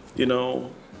 Yeah.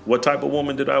 What type of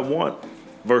woman did I want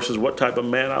versus what type of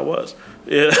man I was.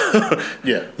 Yeah.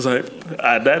 Yeah. It's like,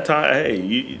 at that time, hey,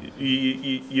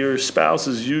 your spouse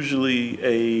is usually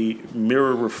a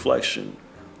mirror reflection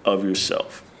of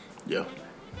yourself. Yeah.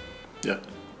 Yeah.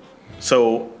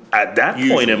 So at that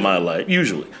point in my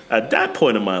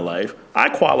life, I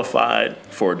qualified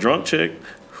for a drunk chick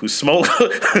who smoked,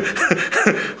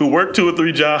 who worked 2 or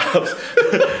 3 jobs.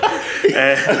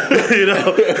 And,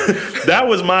 that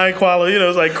was my quality.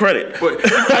 It's like credit.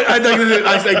 I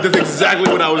think that's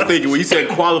exactly what I was thinking when you said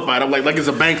qualified. I'm like it's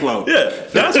a bank loan. Yeah,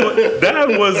 that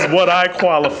was what I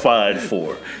qualified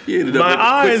for. You ended up with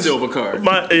a Quicksilver card.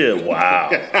 Wow.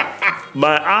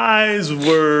 My eyes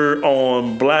were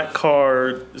on Black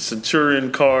Card,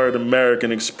 Centurion Card,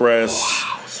 American Express.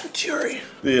 Wow, Centurion.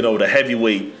 The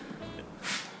heavyweight.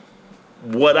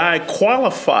 What I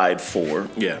qualified for,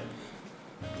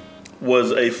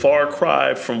 was a far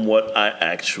cry from what I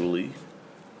actually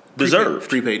deserved.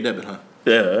 Prepaid debit, huh?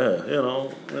 Yeah,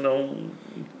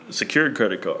 secured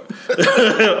credit card.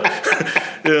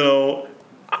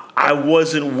 I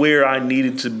wasn't where I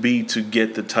needed to be to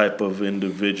get the type of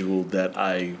individual that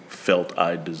I felt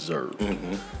I deserved.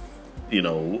 Mm-hmm.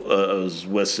 As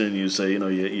West Indian, you say,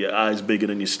 your eyes bigger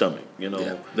than your stomach.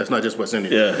 Yeah, that's not just West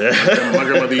Indian. Yeah. My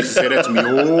grandmother used to say that to me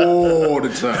all the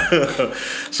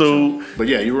time. But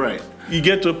yeah, you're right. You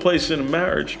get to a place in a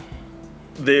marriage,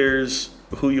 there's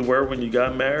who you were when you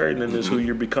got married, and then there's who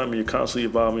you're becoming. You're constantly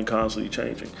evolving, constantly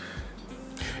changing.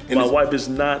 And my wife is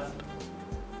not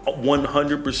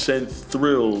 100%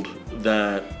 thrilled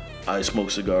that I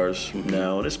smoke cigars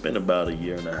now, and it's been about 1.5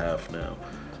 years now.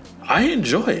 I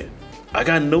enjoy it. I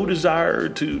got no desire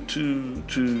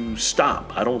to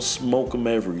stop. I don't smoke them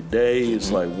every day.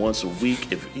 It's like once a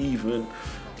week, if even.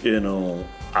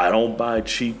 I don't buy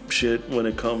cheap shit when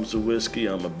it comes to whiskey.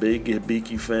 I'm a big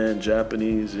Hibiki fan,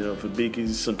 Japanese. For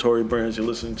Hibiki's Suntory brands, you're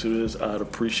listening to this, I'd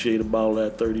appreciate a bottle of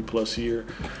that 30 plus year.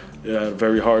 Yeah,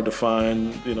 very hard to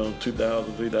find, $2,000,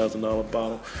 $3,000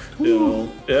 bottle.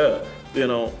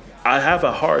 I have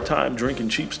a hard time drinking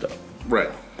cheap stuff.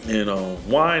 Right.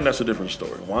 Wine, that's a different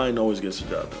story. Wine always gets the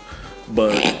job done.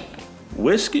 But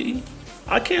whiskey,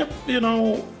 I can't,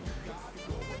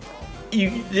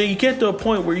 you get to a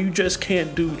point where you just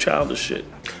can't do childish shit.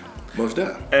 Most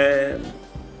definitely. And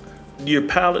your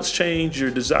palates change, your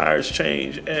desires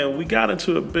change, and we got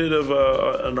into a bit of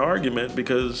an argument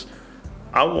because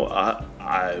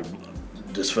I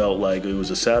just felt like it was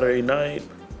a Saturday night.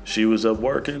 She was up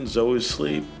working, Zoe's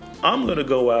asleep. I'm gonna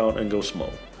go out and go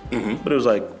smoke. Mm-hmm. But it was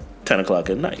like 10 o'clock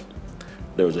at night.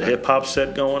 There was a hip hop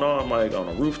set going on, like on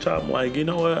a rooftop. I'm like, you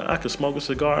know what? I could smoke a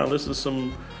cigar and listen to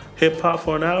some hip hop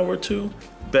for an hour or two.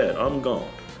 Bet I'm gone.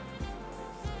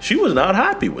 She was not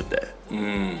happy with that.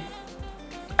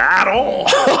 At all.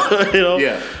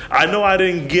 Yeah. I know I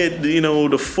didn't get,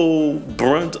 the full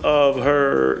brunt of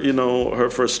her, her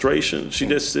frustration. She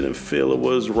just didn't feel it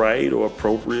was right or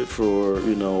appropriate for,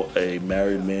 a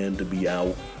married man to be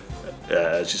out,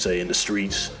 as you say, in the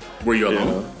streets. Were you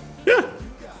alone? Yeah.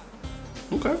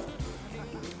 Okay.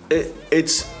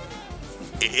 It's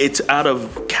out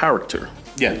of character.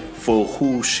 Yeah. For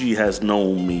who she has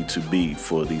known me to be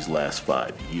for these last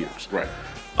 5 years. Right.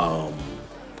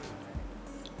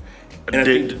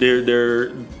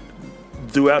 There,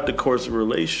 throughout the course of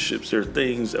relationships, there are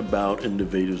things about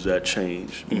individuals that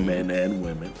change, men and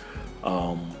women.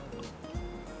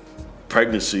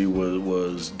 Pregnancy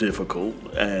was difficult,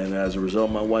 and as a result,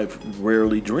 my wife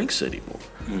rarely drinks anymore.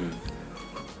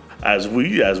 As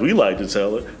we like to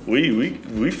tell it,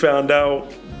 we found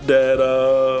out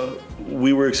that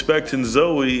we were expecting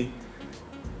Zoe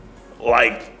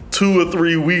like 2 or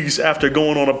 3 weeks after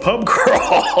going on a pub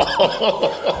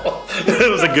crawl.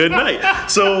 It was a good night.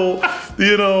 So,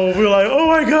 we're like, oh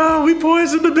my God, we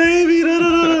poisoned the baby.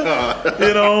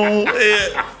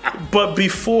 But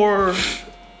before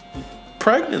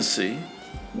pregnancy,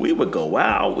 we would go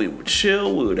out, we would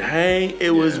chill, we would hang. It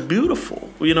was beautiful.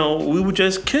 We would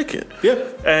just kick it. Yeah.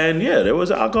 And there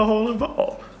was alcohol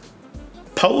involved.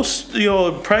 Post,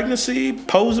 pregnancy,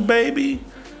 post baby.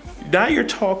 Now you're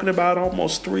talking about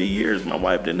almost 3 years. My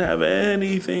wife didn't have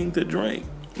anything to drink.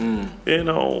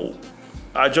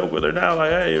 I joke with her now,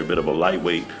 like, hey, you're a bit of a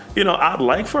lightweight. I'd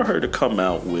like for her to come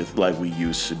out with like we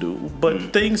used to do,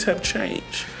 but things have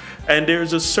changed. And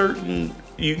there's a certain,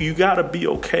 you got to be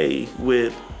okay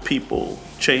with people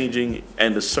changing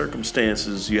and the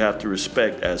circumstances you have to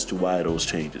respect as to why those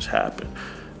changes happen.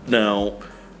 Now,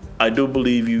 I do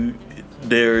believe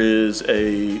there is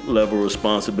a level of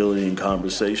responsibility in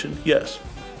conversation. Yes.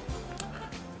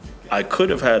 I could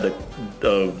have had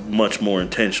a much more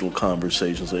intentional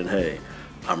conversation saying, hey,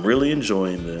 I'm really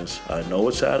enjoying this. I know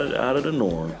it's out of the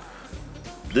norm.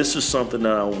 This is something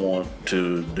that I want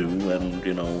to do.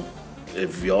 And,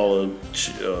 if y'all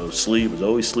are asleep, is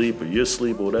always sleep, or you're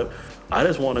asleep or whatever, I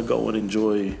just want to go and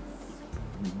enjoy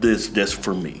this just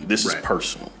for me. This is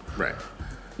personal. Right.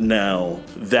 Now,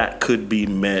 that could be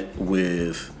met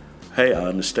with, hey, I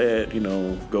understand,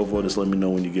 go for this, let me know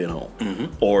when you get home.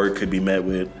 Mm-hmm. Or it could be met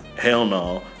with, hell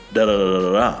no,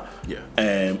 da-da-da-da-da. Yeah.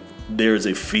 And there's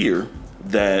a fear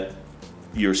that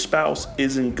your spouse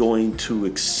isn't going to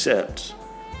accept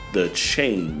the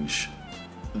change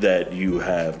that you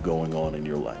have going on in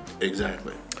your life.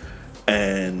 Exactly.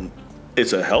 And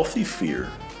it's a healthy fear,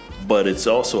 but it's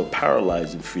also a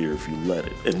paralyzing fear if you let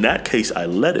it. In that case, I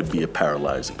let it be a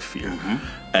paralyzing fear.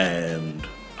 Mm-hmm. And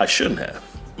I shouldn't have.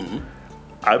 Mm-hmm.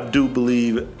 I do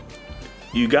believe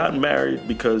you got married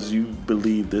because you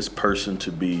believe this person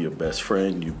to be your best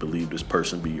friend. You believe this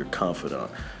person to be your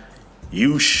confidant.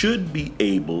 You should be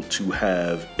able to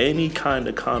have any kind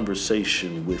of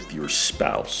conversation with your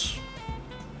spouse,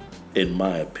 in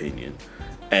my opinion,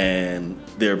 and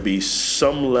there be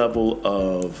some level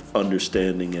of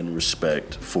understanding and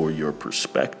respect for your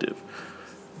perspective.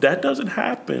 That doesn't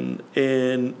happen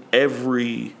in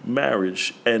every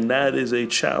marriage, and that is a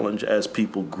challenge as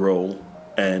people grow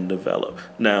and develop.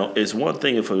 Now, it's one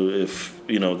thing if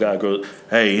a guy goes,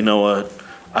 hey, you know what?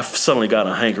 I've suddenly got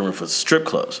a hankering for strip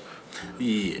clubs.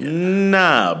 Yeah.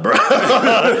 Nah, bro.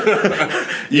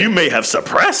 You may have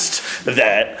suppressed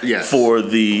that for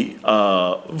the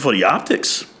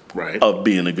optics of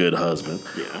being a good husband.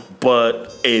 Yeah.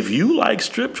 But if you like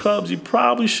strip clubs, you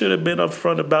probably should have been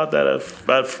upfront about that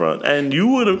up front, and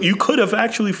you could have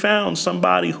actually found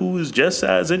somebody who is just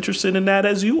as interested in that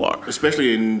as you are,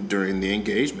 especially during the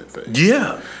engagement phase.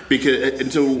 Yeah, because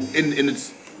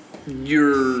it's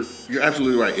you're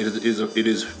absolutely right. It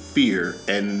is fear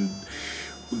and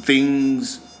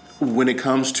things when it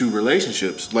comes to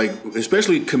relationships, like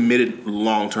especially committed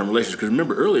long-term relationships. Because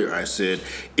remember earlier I said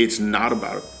it's not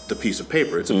about the piece of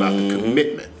paper; it's about the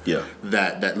commitment. Yeah,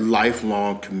 that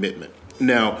lifelong commitment.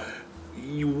 Now,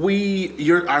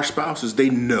 our spouses, they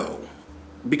know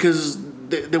because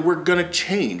that we're gonna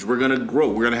change, we're gonna grow,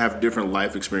 we're gonna have different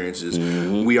life experiences.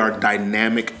 Mm-hmm. We are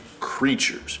dynamic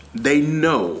creatures. They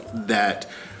know that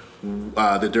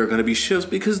that there are going to be shifts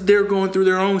because they're going through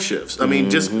their own shifts. I mean,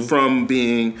 just from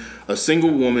being a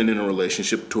single woman in a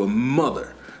relationship to a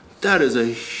mother, that is a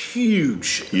huge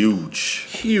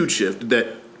shift.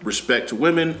 That respect to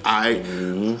women, that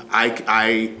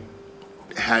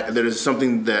is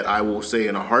something that I will say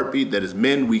in a heartbeat, that as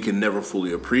men, we can never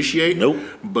fully appreciate. Nope.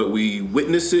 But we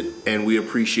witness it and we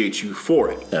appreciate you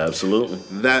for it. Absolutely.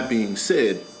 That being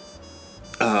said,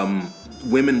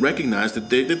 women recognize that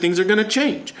things are going to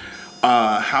change.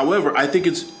 However, I think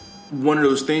it's one of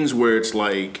those things where it's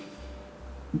like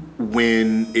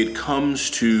when it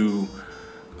comes to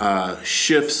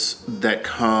shifts that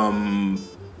come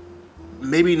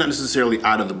maybe not necessarily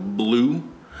out of the blue,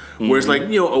 where it's like,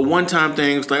 a one-time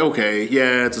thing, it's like, okay,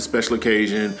 yeah, it's a special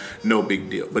occasion, no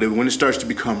big deal. But when it starts to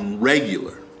become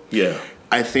regular,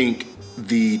 I think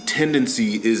the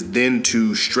tendency is then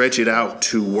to stretch it out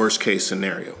to worst case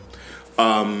scenario.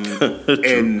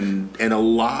 And a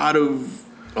lot of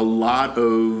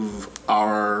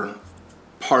our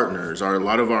partners,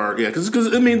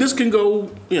 because I mean, this can go,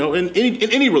 in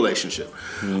any relationship.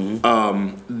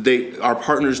 Our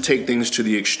partners take things to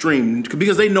the extreme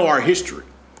because they know our history.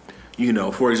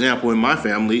 For example, in my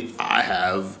family, I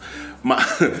have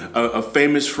a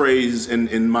famous phrase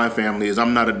in my family is,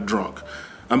 "I'm not a drunk."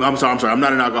 I'm sorry, I'm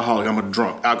not an alcoholic. I'm a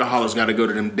drunk. Alcoholics got to go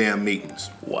to them damn meetings.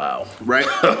 Wow. Right?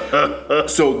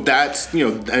 So that's,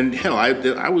 and hell,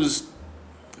 I was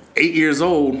 8 years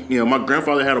old. My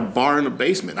grandfather had a bar in the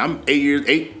basement. I'm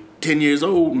 10 years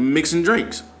old mixing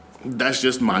drinks. That's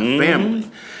just my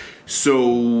family.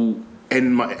 So,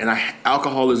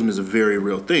 alcoholism is a very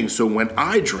real thing. So when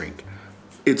I drink,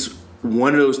 it's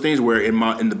one of those things where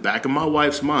in the back of my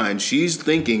wife's mind, she's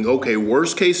thinking, okay,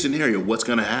 worst case scenario, what's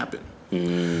going to happen?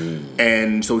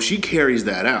 And so she carries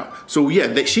that out. So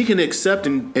that she can accept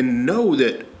and know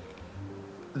that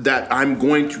I'm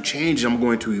going to change, I'm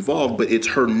going to evolve, but it's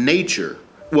her nature.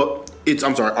 Well,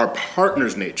 our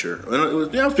partner's nature. I'm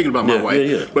thinking about my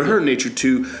wife, but her nature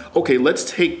too. Okay,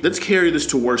 let's carry this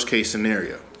to worst case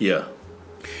scenario. Yeah.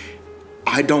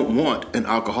 I don't want an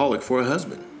alcoholic for a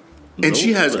husband. And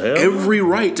she has every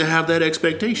right to have that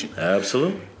expectation.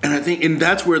 Absolutely. And I think,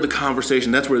 that's where the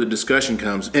conversation, that's where the discussion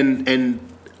comes. And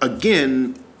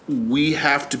again, we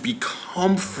have to be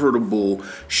comfortable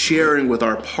sharing with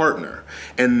our partner.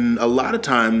 And a lot of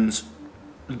times,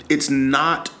 it's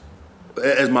not,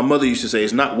 as my mother used to say,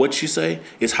 it's not what you say,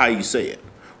 it's how you say it.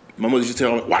 My mother used to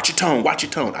tell me, watch your tone, watch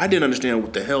your tone. I didn't understand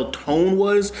what the hell tone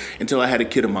was until I had a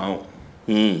kid of my own.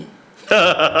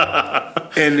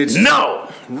 And it's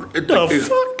the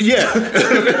fuck? Yeah.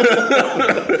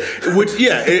 Which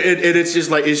it's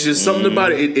just like, it's just something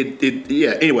about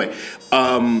it. Anyway,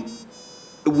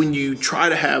 when you try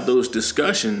to have those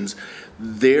discussions,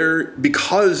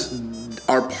 because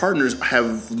our partners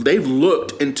they've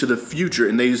looked into the future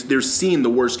and they're seeing the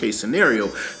worst case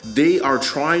scenario, they are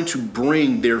trying to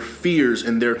bring their fears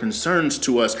and their concerns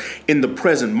to us in the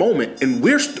present moment, and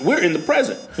we're in the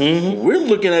present. We're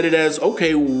looking at it as,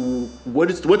 okay,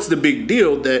 what's the big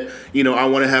deal that I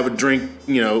want to have a drink,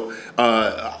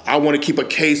 I want to keep a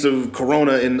case of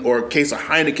Corona or a case of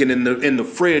Heineken in the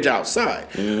fridge outside.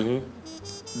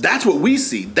 That's what we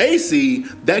see. They see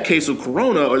that case of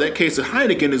Corona or that case of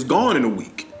Heineken is gone in a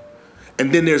week.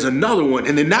 And then there's another one,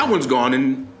 and then that one's gone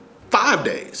in 5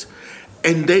 days.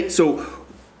 And the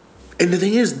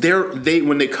thing is,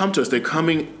 when they come to us, they're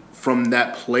coming from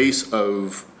that place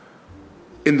of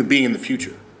being in the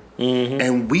future.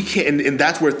 And we can't, and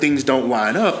that's where things don't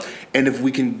line up. And if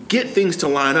we can get things to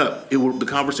line up, the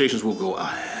conversations will go a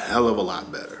hell of a lot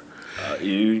better.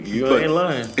 You ain't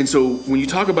lying. And so when you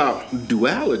talk about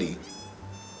duality,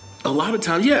 a lot of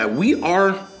times, we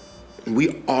are. I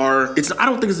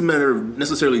don't think it's a matter of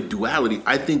necessarily duality.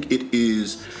 I think it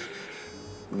is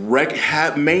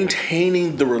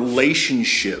maintaining the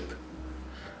relationship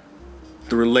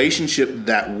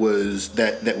that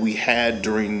we had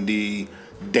during the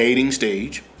dating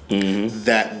stage,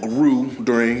 that grew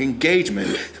during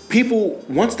engagement.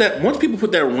 Once people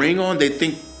put that ring on, they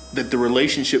think that the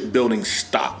relationship building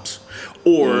stops.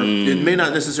 Or it may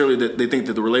not necessarily that they think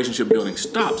that the relationship building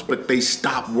stops, but they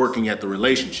stop working at the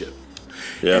relationship.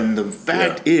 And the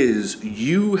fact is,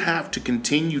 you have to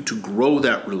continue to grow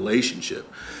that relationship.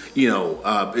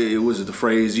 it was the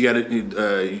phrase,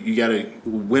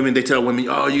 women, they tell women,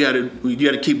 oh, you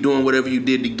gotta keep doing whatever you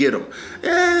did to get them.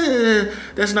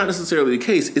 That's not necessarily the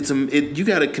case. You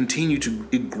gotta continue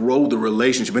to grow the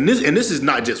relationship. And this is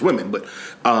not just women, but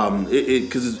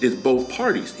because it's both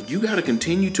parties. You gotta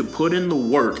continue to put in the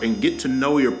work and get to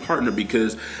know your partner,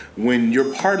 because when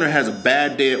your partner has a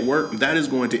bad day at work, that is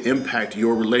going to impact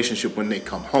your relationship when they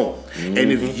come home. Mm-hmm.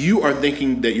 And if you are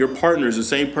thinking that your partner is the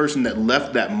same person that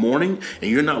left that morning,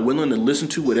 and you're not willing to listen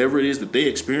to whatever it is that they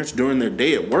experienced during their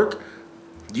day at work,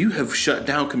 you have shut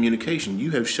down communication.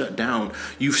 You've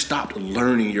stopped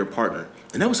learning your partner.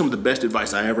 And that was some of the best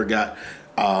advice I ever got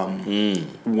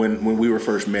when we were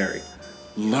first married.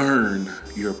 Learn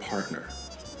your partner.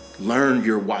 Learn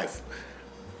your wife.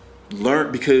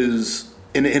 Learn, because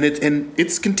and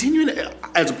it's continuing.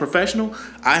 As a professional,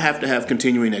 I have to have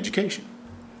continuing education.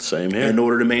 Same here. In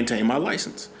order to maintain my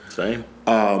license. Same.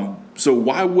 So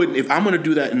why wouldn't, if I'm going to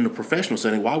do that in a professional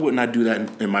setting, why wouldn't I do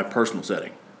that in my personal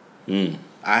setting?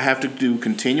 I have to do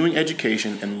continuing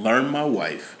education and learn my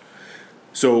wife.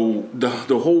 So the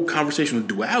whole conversation of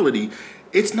duality,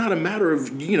 it's not a matter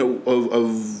of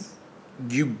of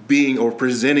you being or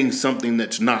presenting something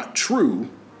that's not true.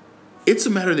 It's a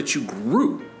matter that you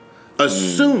grew,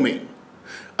 assuming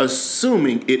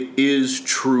it is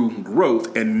true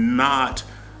growth, and not,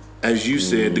 as you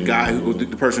said,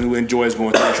 the person who enjoys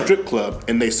going to a strip club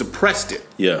and they suppressed it.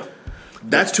 Yeah.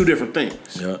 That's two different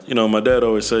things. Yeah. My dad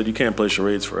always said you can't play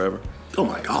charades forever. Oh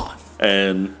my God.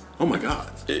 And oh my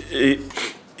God.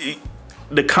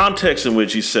 The context in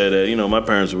which he said that, my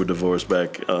parents were divorced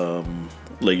back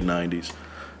late 90s.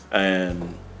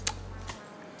 And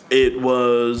it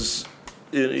was,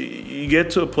 you get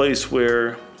to a place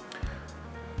where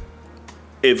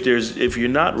if you're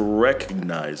not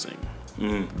recognizing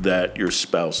that your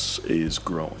spouse is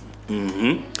growing,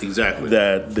 exactly,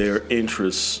 that their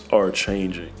interests are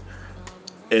changing,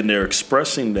 and they're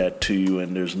expressing that to you,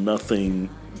 and there's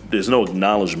no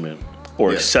acknowledgement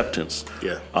or acceptance.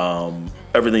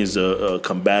 Everything's a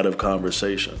combative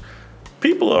conversation.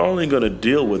 People are only going to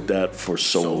deal with that for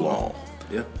so long.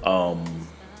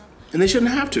 And they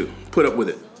shouldn't have to put up with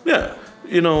it. Yeah.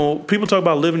 People talk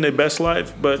about living their best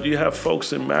life, but you have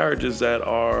folks in marriages that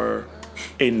are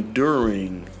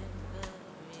enduring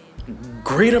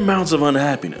great amounts of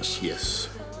unhappiness. Yes.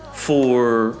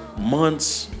 For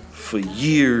months, for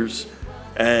years,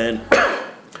 and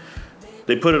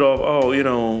they put it off,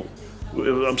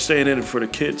 I'm staying in it for the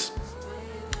kids.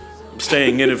 I'm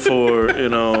staying in it for,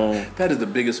 That is the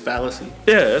biggest fallacy.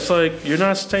 Yeah, it's like, you're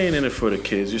not staying in it for the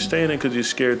kids. You're staying in it because you're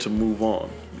scared to move on.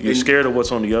 You're scared of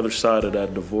what's on the other side of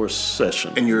that divorce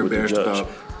session. And you're embarrassed about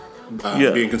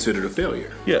being considered a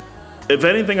failure. Yeah. If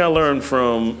anything I learned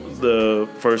from the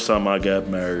first time I got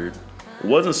married, it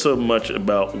wasn't so much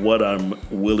about what I'm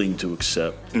willing to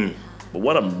accept, but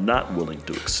what I'm not willing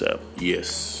to accept.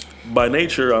 Yes. By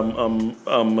nature, I'm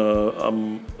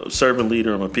a servant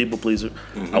leader. I'm a people pleaser.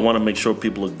 I want to make sure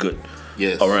people are good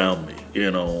around me.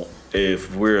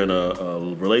 If we're in a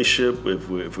relationship, if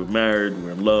we're married,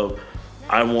 we're in love,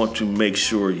 I want to make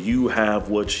sure you have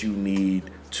what you need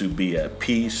to be at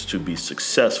peace, to be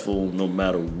successful, no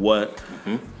matter what.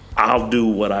 I'll do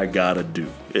what I gotta do.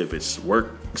 If it's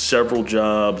work several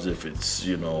jobs, if it's,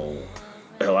 hell,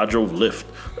 I drove Lyft.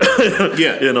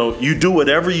 You do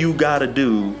whatever you gotta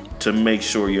do to make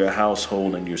sure your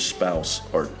household and your spouse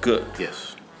are good.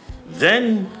 Yes.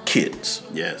 Then kids.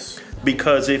 Yes.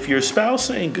 Because if your spouse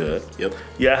ain't good,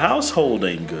 your household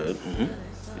ain't good,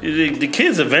 the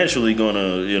kids eventually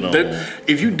gonna,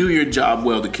 if you do your job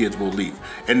well, the kids will leave.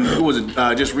 And it was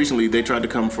just recently they tried to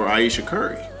come for Aisha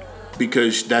Curry,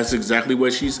 because that's exactly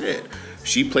what she said.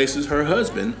 She places her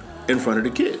husband in front of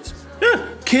the kids. Yeah,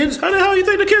 kids. How the hell you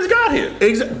think the kids got here?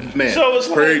 Exactly, man. So it's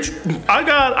like, I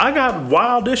got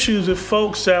wild issues with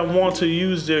folks that want to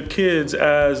use their kids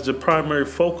as the primary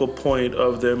focal point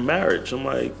of their marriage. I'm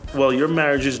like, well, your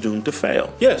marriage is doomed to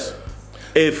fail. Yes.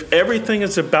 If everything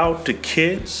is about the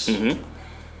kids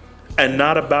and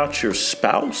not about your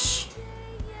spouse,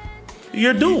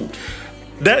 you're doomed.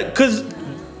 Because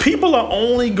people are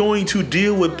only going to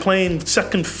deal with playing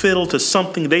second fiddle to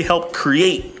something they helped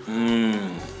create.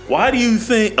 Why do you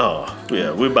think? Oh,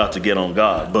 yeah, we're about to get on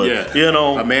God, but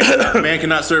a man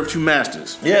cannot serve two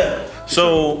masters. Yeah.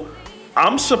 So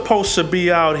I'm supposed to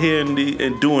be out here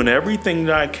and doing everything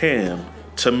that I can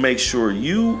to make sure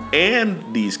you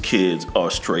and these kids are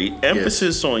straight.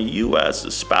 Emphasis on you as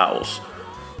a spouse.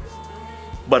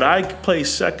 But I play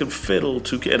second fiddle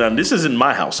to, and this isn't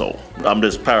my household. I'm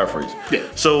just paraphrasing. Yeah.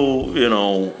 So,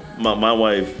 my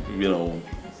wife,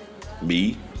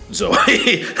 me, So,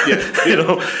 you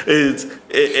know,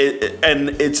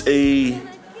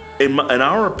 in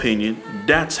our opinion,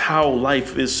 that's how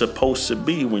life is supposed to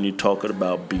be when you're talking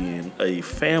about being a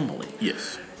family.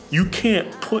 Yes. You can't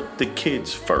put the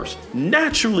kids first.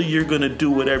 Naturally, you're going to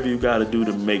do whatever you got to do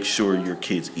to make sure your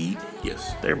kids eat.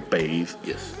 Yes. They're bathed.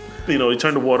 Yes. You know, you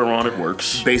turn the water on, it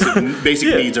works. Basic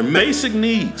needs are met. Basic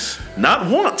needs. Not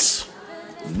wants.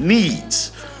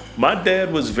 Needs. My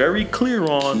dad was very clear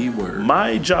on Keyword.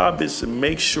 My job is to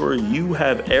make sure you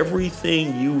have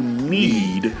everything you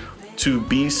need to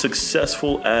be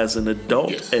successful as an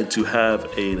adult and to have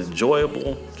an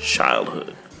enjoyable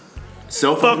childhood.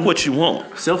 Fuck what you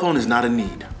want. Cell phone is not a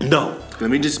need. No. Let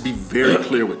me just be very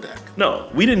clear with that. No,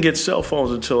 we didn't get cell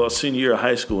phones until our senior year of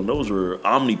high school, and those were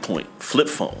OmniPoint flip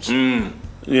phones.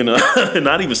 You know,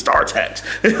 not even StarTax.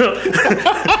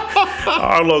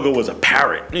 Our logo was a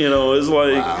parrot. You know, it's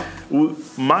like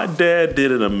my dad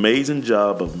did an amazing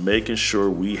job of making sure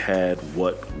we had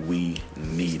what we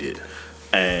needed,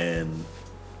 and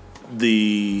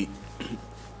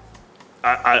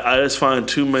I just find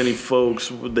too many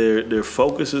folks, their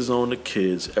focus is on the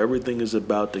kids. Everything is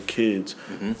about the kids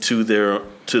to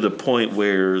the point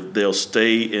where they'll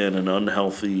stay in an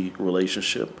unhealthy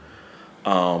relationship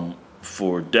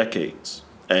for decades.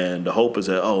 And the hope is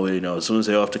that, as soon as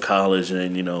they're off to college,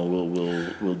 and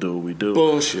we'll do what we do.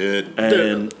 Bullshit.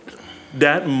 And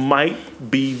that might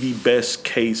be the best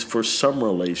case for some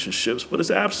relationships, but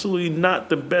it's absolutely not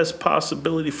the best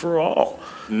possibility for all.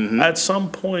 At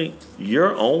some point,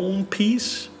 your own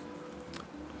peace.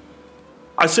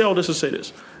 I say all this to say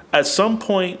this. At some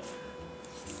point,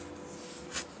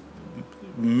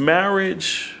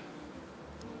 marriage,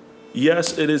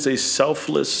 yes, it is a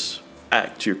selfless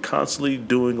act. You're constantly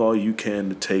doing all you can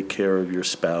to take care of your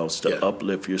spouse, to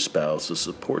uplift your spouse, to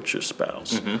support your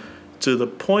spouse. To the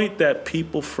point that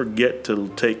people forget to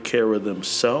take care of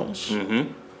themselves.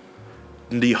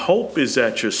 The hope is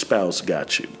that your spouse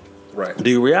got you. Right.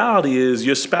 The reality is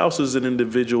your spouse is an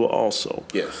individual also.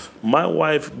 Yes. My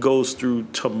wife goes through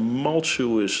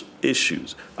tumultuous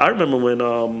issues. I remember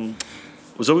when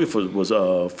Zoe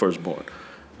was first born.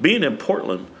 Being in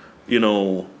Portland,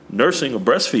 nursing or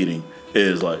breastfeeding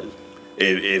is like,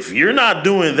 if you're not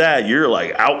doing that, you're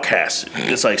like outcasted.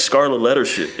 It's like scarlet letter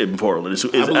shit in Portland. It's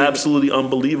absolutely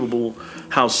unbelievable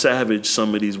how savage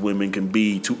some of these women can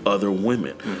be to other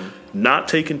women. Not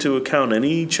taking into account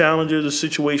any challenges or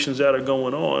situations that are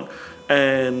going on.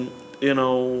 And,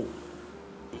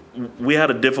 we had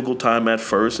a difficult time at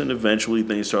first, and eventually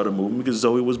things started moving because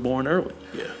Zoe was born early.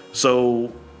 Yeah.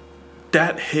 So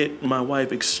that hit my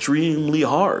wife extremely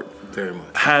hard. Very much.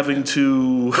 Having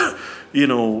to,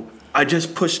 I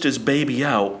just pushed this baby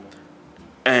out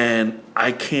and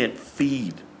I can't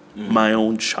feed my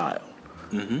own child.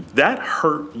 That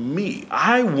hurt me.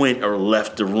 I went or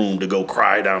left the room to go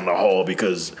cry down the hall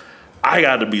because I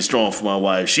got to be strong for my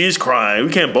wife. She's crying.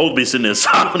 We can't both be sitting there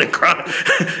sobbing and crying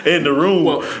in the room.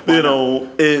 Well,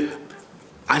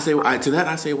 I say,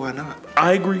 why not?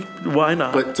 I agree. Why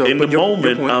not? But in the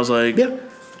moment, I was like,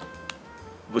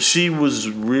 but she was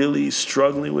really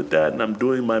struggling with that, and I'm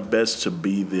doing my best to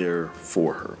be there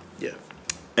for her. Yeah.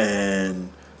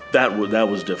 And that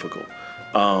was difficult.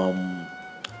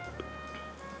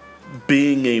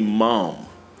 Being a mom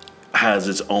has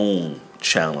its own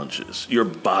challenges. Your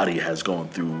body has gone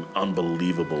through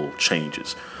unbelievable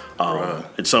changes.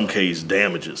 In some cases,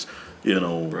 damages.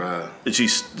 And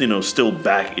she's still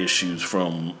back issues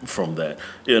from that.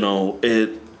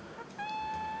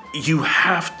 You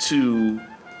have to,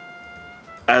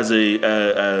 as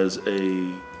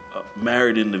a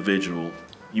married individual,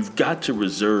 you've got to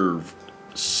reserve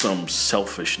some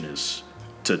selfishness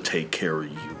to take care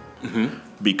of you.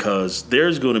 Because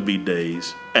there's going to be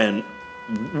days, and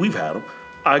we've had them,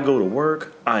 I go to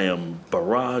work, I am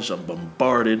barraged, I'm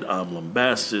bombarded, I'm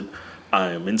lambasted,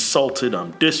 I am insulted,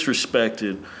 I'm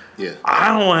disrespected. Yeah.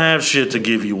 I don't have shit to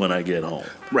give you when I get home.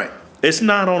 Right. It's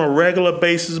not on a regular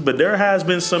basis, but there has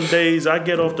been some days I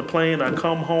get off the plane, I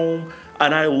come home,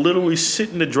 and I literally sit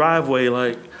in the driveway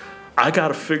like, I got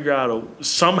to figure out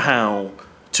somehow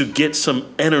to get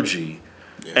some energy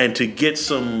and to get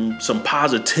some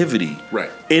positivity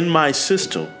in my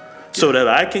system so that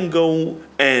I can go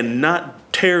and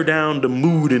not tear down the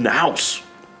mood in the house.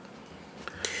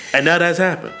 And that has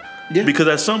happened. Yeah. Because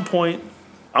at some point,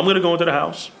 I'm going to go into the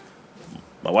house.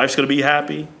 My wife's going to be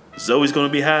happy. Zoe's going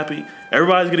to be happy.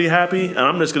 Everybody's going to be happy. And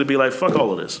I'm just going to be like, fuck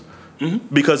all of this.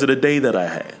 Because of the day that I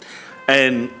had.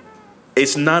 And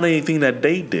it's not anything that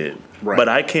they did. Right. But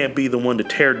I can't be the one to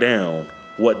tear down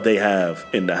what they have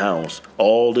in the house.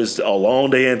 All this, a long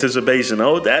day anticipation.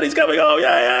 Oh, daddy's coming. Oh,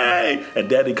 yay. And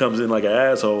daddy comes in like an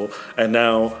asshole. And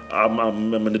now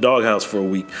I'm in the doghouse for a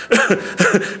week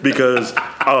because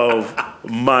of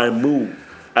my mood.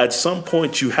 At some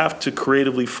point, you have to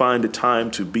creatively find the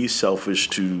time to be selfish,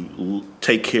 to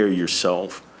take care of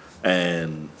yourself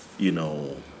and,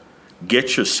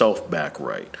 get yourself back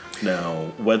right.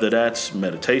 Now, whether that's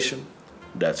meditation,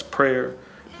 that's prayer,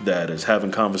 that is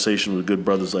having conversations with good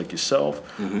brothers like yourself,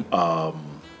 go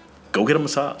get a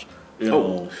massage.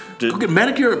 Go get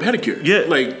manicure or pedicure.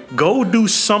 Yeah, go do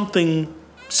something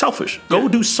selfish. Go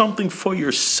do something for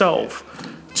yourself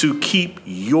to keep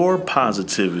your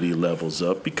positivity levels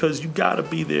up, because you got to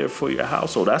be there for your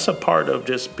household. That's a part of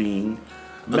just being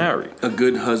married. A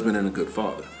good husband and a good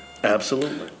father.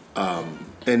 Absolutely.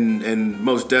 And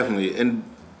most definitely. And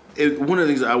one of the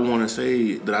things I want to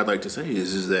say, that I'd like to say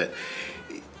is that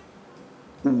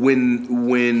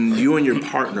when you and your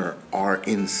partner are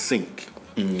in sync,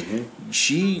 in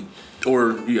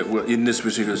this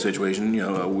particular situation,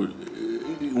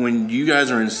 when you guys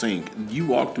are in sync, you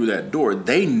walk through that door,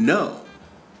 they know.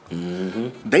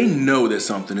 They know that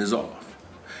something is off.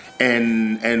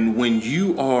 And in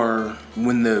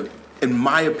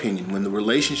my opinion, when the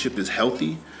relationship is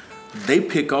healthy, they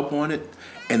pick up on it,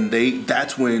 and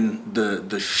that's when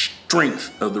the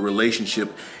strength of the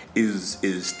relationship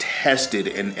is tested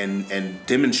and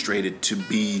demonstrated to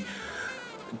be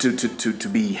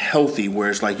healthy, where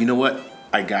it's like, you know what,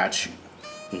 I got you.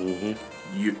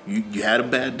 You had a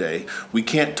bad day. We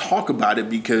can't talk about it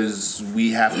because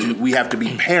we have to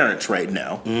be parents right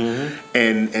now,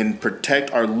 and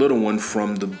protect our little one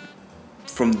from the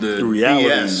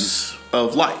realities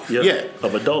of life,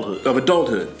 of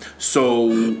adulthood.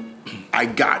 So I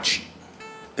got you,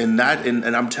 and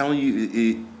I'm telling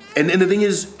you, and the thing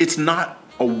is, it's not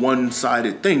a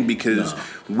one-sided thing, because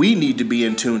we need to be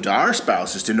in tune to our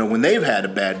spouses to know when they've had a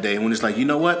bad day, and when it's like, you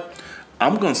know what,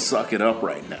 I'm gonna suck it up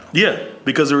right now. Yeah,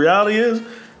 because the reality is,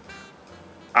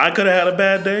 I could have had a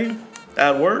bad day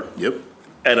at work. Yep.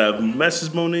 And I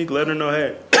messaged Monique, let her know,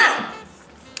 hey,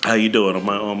 how you doing?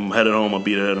 I'm headed home. I'll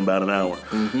be there in about an hour.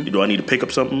 Do I need to pick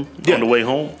up something on the way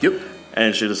home? Yep.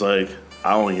 And she was like,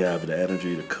 I only have the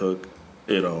energy to cook.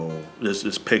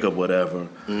 Just pick up whatever.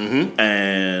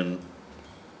 And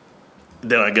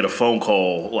then I get a phone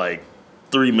call like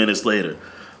 3 minutes later.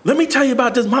 Let me tell you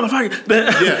about this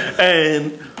motherfucker.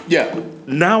 And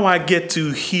now I get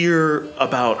to hear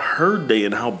about her day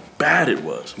and how bad it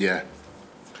was. Yeah.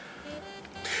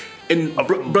 And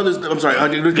brothers, I'm sorry.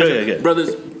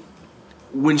 Brothers,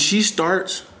 when she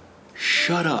starts,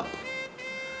 shut up.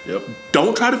 Yep.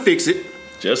 Don't try to fix it.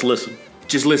 Just listen.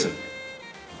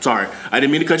 Sorry, I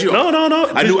didn't mean to cut you off. No.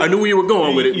 I knew where you were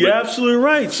going with it. You're absolutely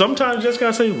right. Sometimes you just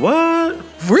gotta say, "What?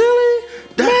 Really?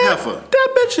 That heifer? That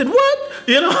bitch did what?"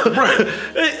 Right?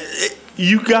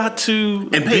 You got to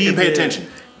pay attention.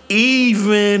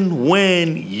 Even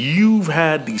when you've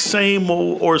had the same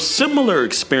or similar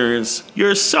experience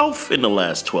yourself in the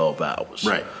last 12 hours.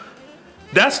 Right.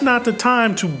 That's not the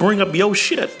time to bring up your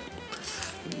shit.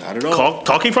 Not at all.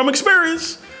 Talking from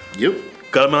experience. Yep.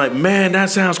 Because I'm like, man, that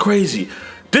sounds crazy.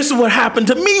 This is what happened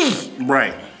to me.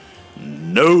 Right.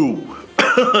 No.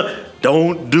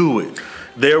 Don't do it.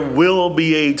 There will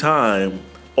be a time,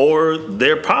 or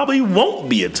there probably won't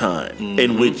be a time,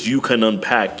 in which you can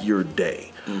unpack your day.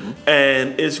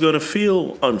 And it's going to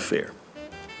feel unfair.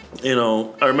 I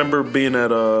remember being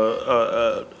at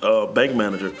a bank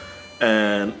manager,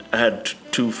 and I had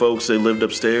two folks. They lived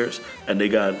upstairs, and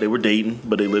they were dating,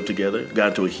 but they lived together. Got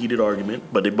into a heated argument,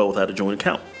 but they both had a joint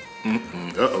account.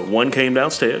 One came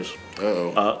downstairs,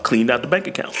 cleaned out the bank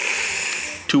account.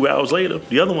 2 hours later,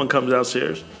 the other one comes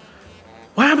downstairs.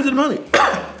 What happened to the money?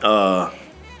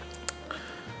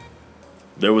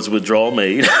 There was a withdrawal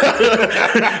made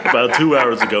about 2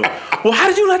 hours ago. Well, how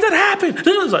did you let that happen?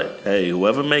 Then it was like, hey,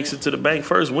 whoever makes it to the bank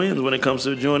first wins when it comes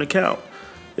to a joint account.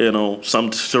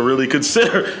 Something to really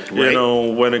consider, right.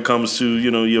 When it comes to,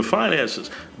 your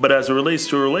finances. But as it relates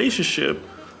to a relationship,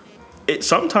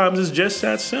 sometimes it's just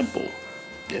that simple.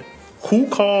 Yeah. Who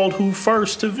called who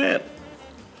first to vent?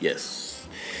 Yes.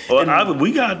 Well,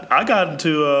 I got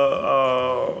into,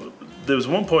 there was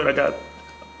one point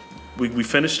we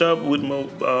finished up with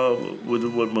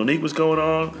what Monique was going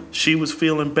on. She was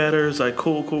feeling better. It's like,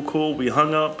 cool. We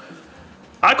hung up.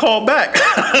 I called back.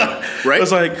 Right.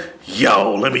 It's like,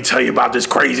 yo, let me tell you about this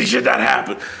crazy shit that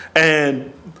happened.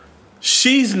 And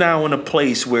she's now in a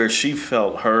place where she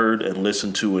felt heard and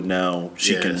listened to, and now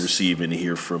she can receive and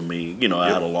hear from me. I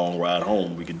had a long ride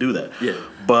home. We could do that. Yeah.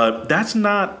 But that's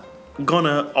not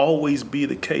gonna always be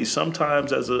the case.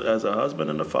 Sometimes as a husband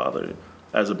and a father,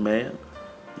 as a man,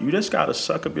 you just gotta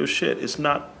suck up your shit. It's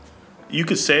not. You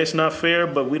could say it's not fair,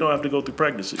 but we don't have to go through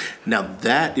pregnancy. Now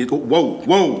that is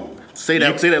whoa. Say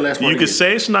that last part. You could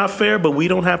say it's not fair, but we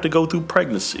don't have to go through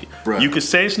pregnancy. Bruh. You could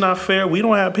say it's not fair, we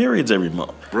don't have periods every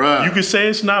month. Bruh. You could say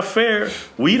it's not fair,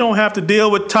 we don't have to deal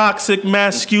with toxic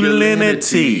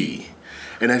masculinity.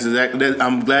 And that's exactly that.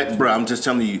 I'm glad, bro. I'm just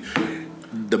telling you,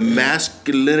 the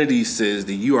masculinity says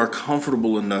that you are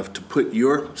comfortable enough to put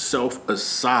yourself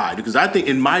aside. Because I think,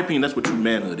 in my opinion, that's what true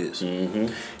manhood is. Mm-hmm.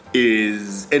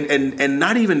 Is and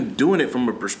not even doing it from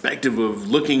a perspective of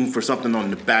looking for something on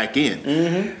the back end.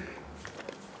 Mm-hmm.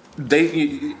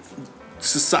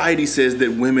 Society says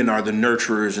that women are the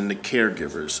nurturers and the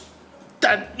caregivers.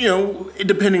 That,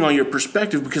 depending on your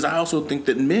perspective, because I also think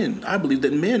that I believe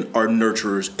that men are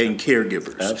nurturers and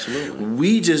caregivers. Absolutely.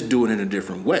 We just do it in a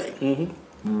different way.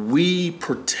 Mm-hmm. We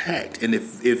protect, and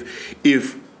if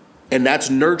and that's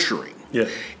nurturing. Yeah.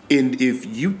 And if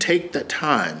you take the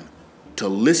time to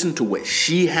listen to what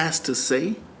she has to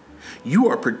say, you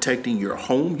are protecting your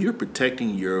home. You're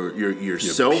protecting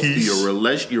yourself, your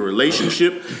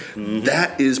relationship. Mm-hmm.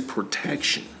 That is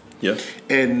protection. Yeah.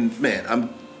 And man,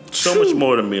 I'm so much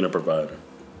more than being a provider.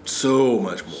 So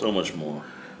much more. So much more.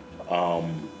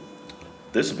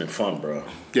 This has been fun, bro.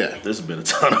 Yeah. This has been a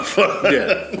ton of fun.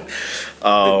 Yeah.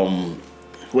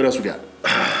 What else we got?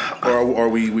 Or are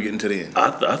we getting to the end?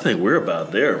 I think we're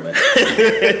about there, man.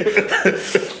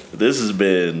 This has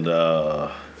been.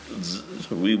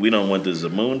 We done went to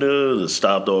Zamunda,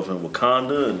 stopped off in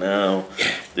Wakanda, and now,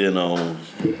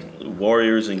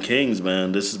 Warriors and Kings,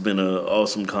 man. This has been an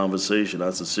awesome conversation.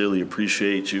 I sincerely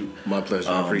appreciate you. My pleasure.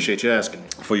 I appreciate you asking.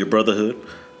 For your brotherhood,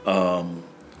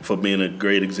 for being a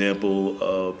great example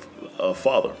of a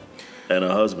father and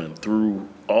a husband through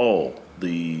all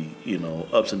the,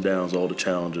 ups and downs, all the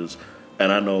challenges. And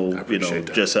I know,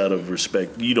 that. Just out of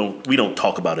respect, we don't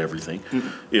talk about everything,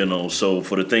 So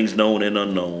for the things known and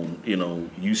unknown,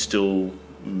 you still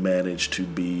manage to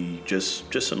be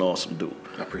just an awesome dude.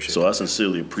 I appreciate. So I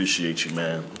sincerely appreciate you,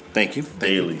 man. Thank you.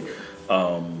 Daily.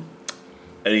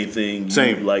 Anything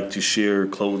you'd like to share?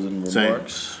 Closing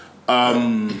remarks.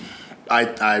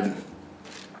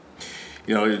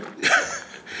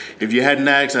 If you hadn't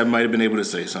asked, I might have been able to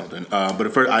say something. But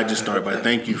at first, I just start by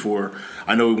thank you for.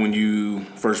 I know when you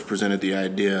first presented the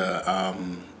idea,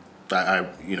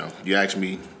 you asked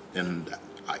me, and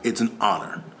it's an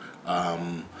honor.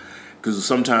 Because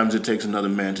sometimes it takes another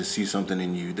man to see something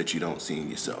in you that you don't see in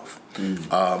yourself.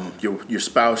 Your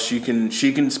spouse, she can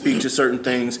speak to certain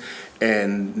things,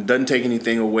 and doesn't take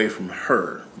anything away from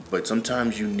her. But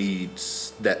sometimes you need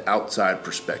that outside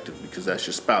perspective, because that's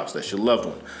your spouse, that's your loved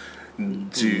one.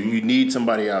 You need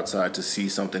somebody outside to see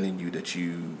something in you that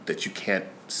you can't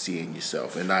see in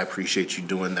yourself, and I appreciate you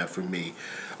doing that for me,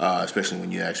 especially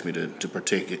when you asked me to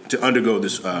undergo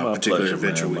this particular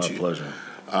adventure with you. My pleasure.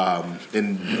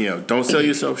 And don't sell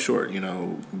yourself short. A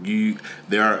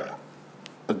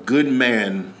good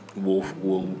man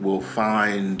will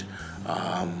find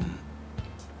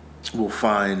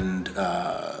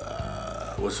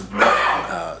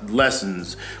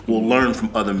lessons we'll learn from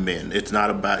other men. It's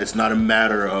not a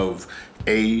matter of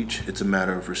age. It's a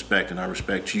matter of respect, and I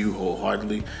respect you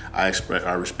wholeheartedly. I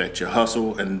respect your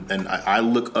hustle, and I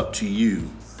look up to you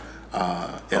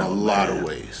in a lot of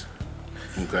ways.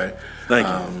 Okay. Thank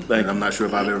you. And I'm not sure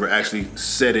if I've ever actually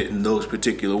said it in those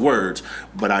particular words,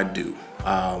 but I do.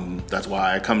 That's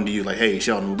why I come to you like, hey,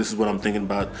 Sheldon, this is what I'm thinking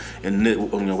about, and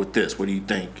with this, what do you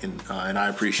think? And I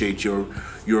appreciate your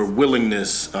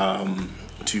willingness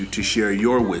to share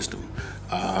your wisdom,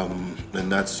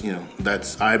 and that's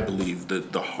I believe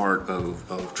the heart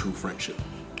of true friendship.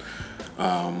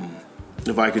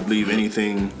 If I could leave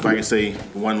anything, if I could say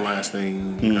one last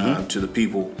thing to the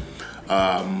people.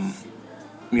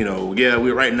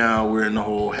 We're in the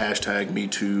whole hashtag Me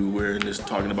Too. We're in this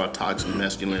talking about toxic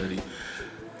masculinity.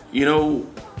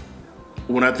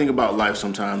 When I think about life,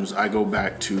 sometimes I go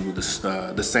back to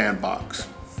the sandbox.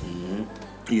 Mm-hmm.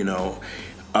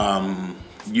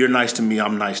 You're nice to me,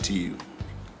 I'm nice to you.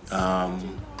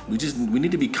 We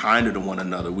need to be kinder to one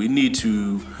another. We just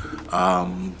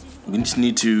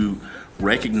need to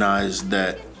recognize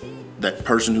that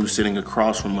person who's sitting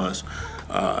across from us.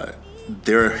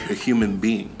 They're a human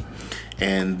being,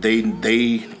 and they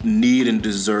need and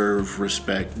deserve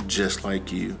respect just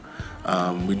like you.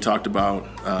 We talked about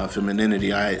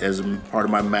femininity. As a part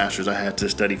of my master's, I had to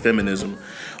study feminism,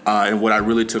 and what I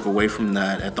really took away from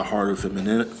that, at the heart of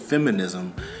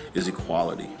feminism, is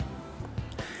equality.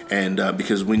 And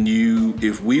because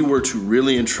if we were to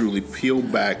really and truly peel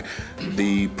back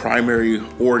the primary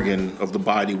organ of the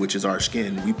body, which is our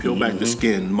skin, we peel back the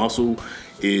skin, muscle,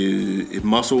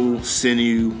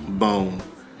 sinew, bone,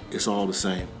 it's all the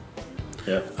same.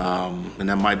 Yeah. And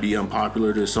that might be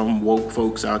unpopular to some woke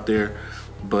folks out there,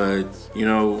 but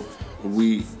until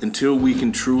we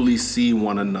can truly see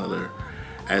one another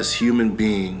as human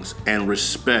beings and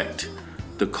respect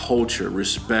the culture,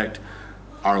 respect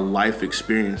our life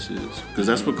experiences, because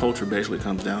that's what culture basically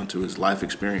comes down to, is life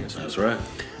experiences. That's right.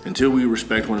 Until we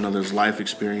respect one another's life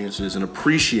experiences and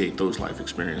appreciate those life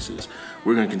experiences,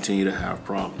 we're going to continue to have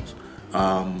problems,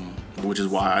 which is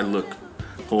why I look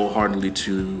wholeheartedly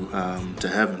to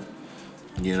heaven,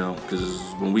 because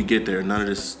when we get there, none of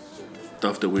this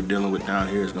stuff that we're dealing with down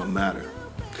here is going to matter.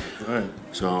 All right.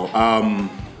 So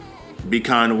be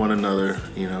kind to one another,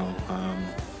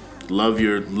 love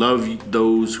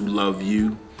those who love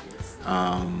you,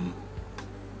 and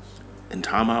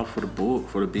time out for the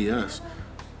BS.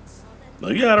 No,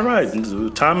 you got it right.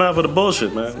 Time out for the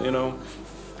bullshit, man.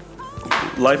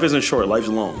 Life isn't short, life's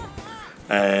long.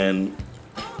 And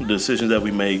the decisions that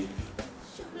we make,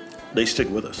 they stick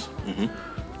with us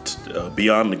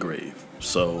beyond the grave.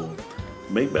 So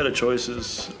make better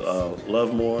choices,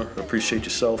 love more, appreciate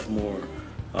yourself more,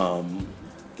 and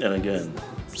again,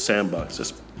 sandbox,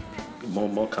 just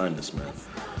more kindness, man.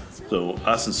 So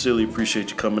I sincerely appreciate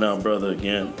you coming out, brother,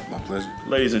 again. My pleasure.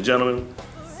 Ladies and gentlemen,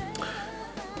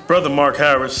 Brother Mark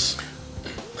Harris.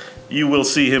 You will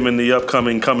see him in the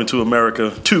upcoming Coming to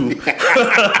America 2. We got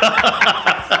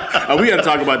to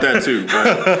talk about that too.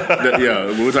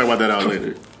 We'll talk about that out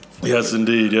later. Yes,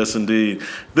 indeed. Yes, indeed.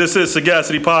 This is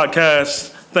Sagacity Podcast.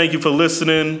 Thank you for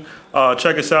listening.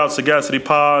 Check us out, Sagacity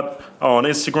Pod, on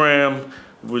Instagram.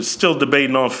 We're still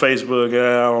debating on Facebook.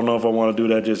 I don't know if I want to do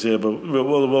that just yet, but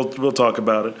we'll talk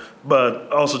about it.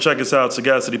 But also check us out,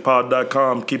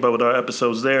 sagacitypod.com. Keep up with our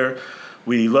episodes there.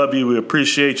 We love you. We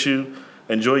appreciate you.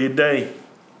 Enjoy your day.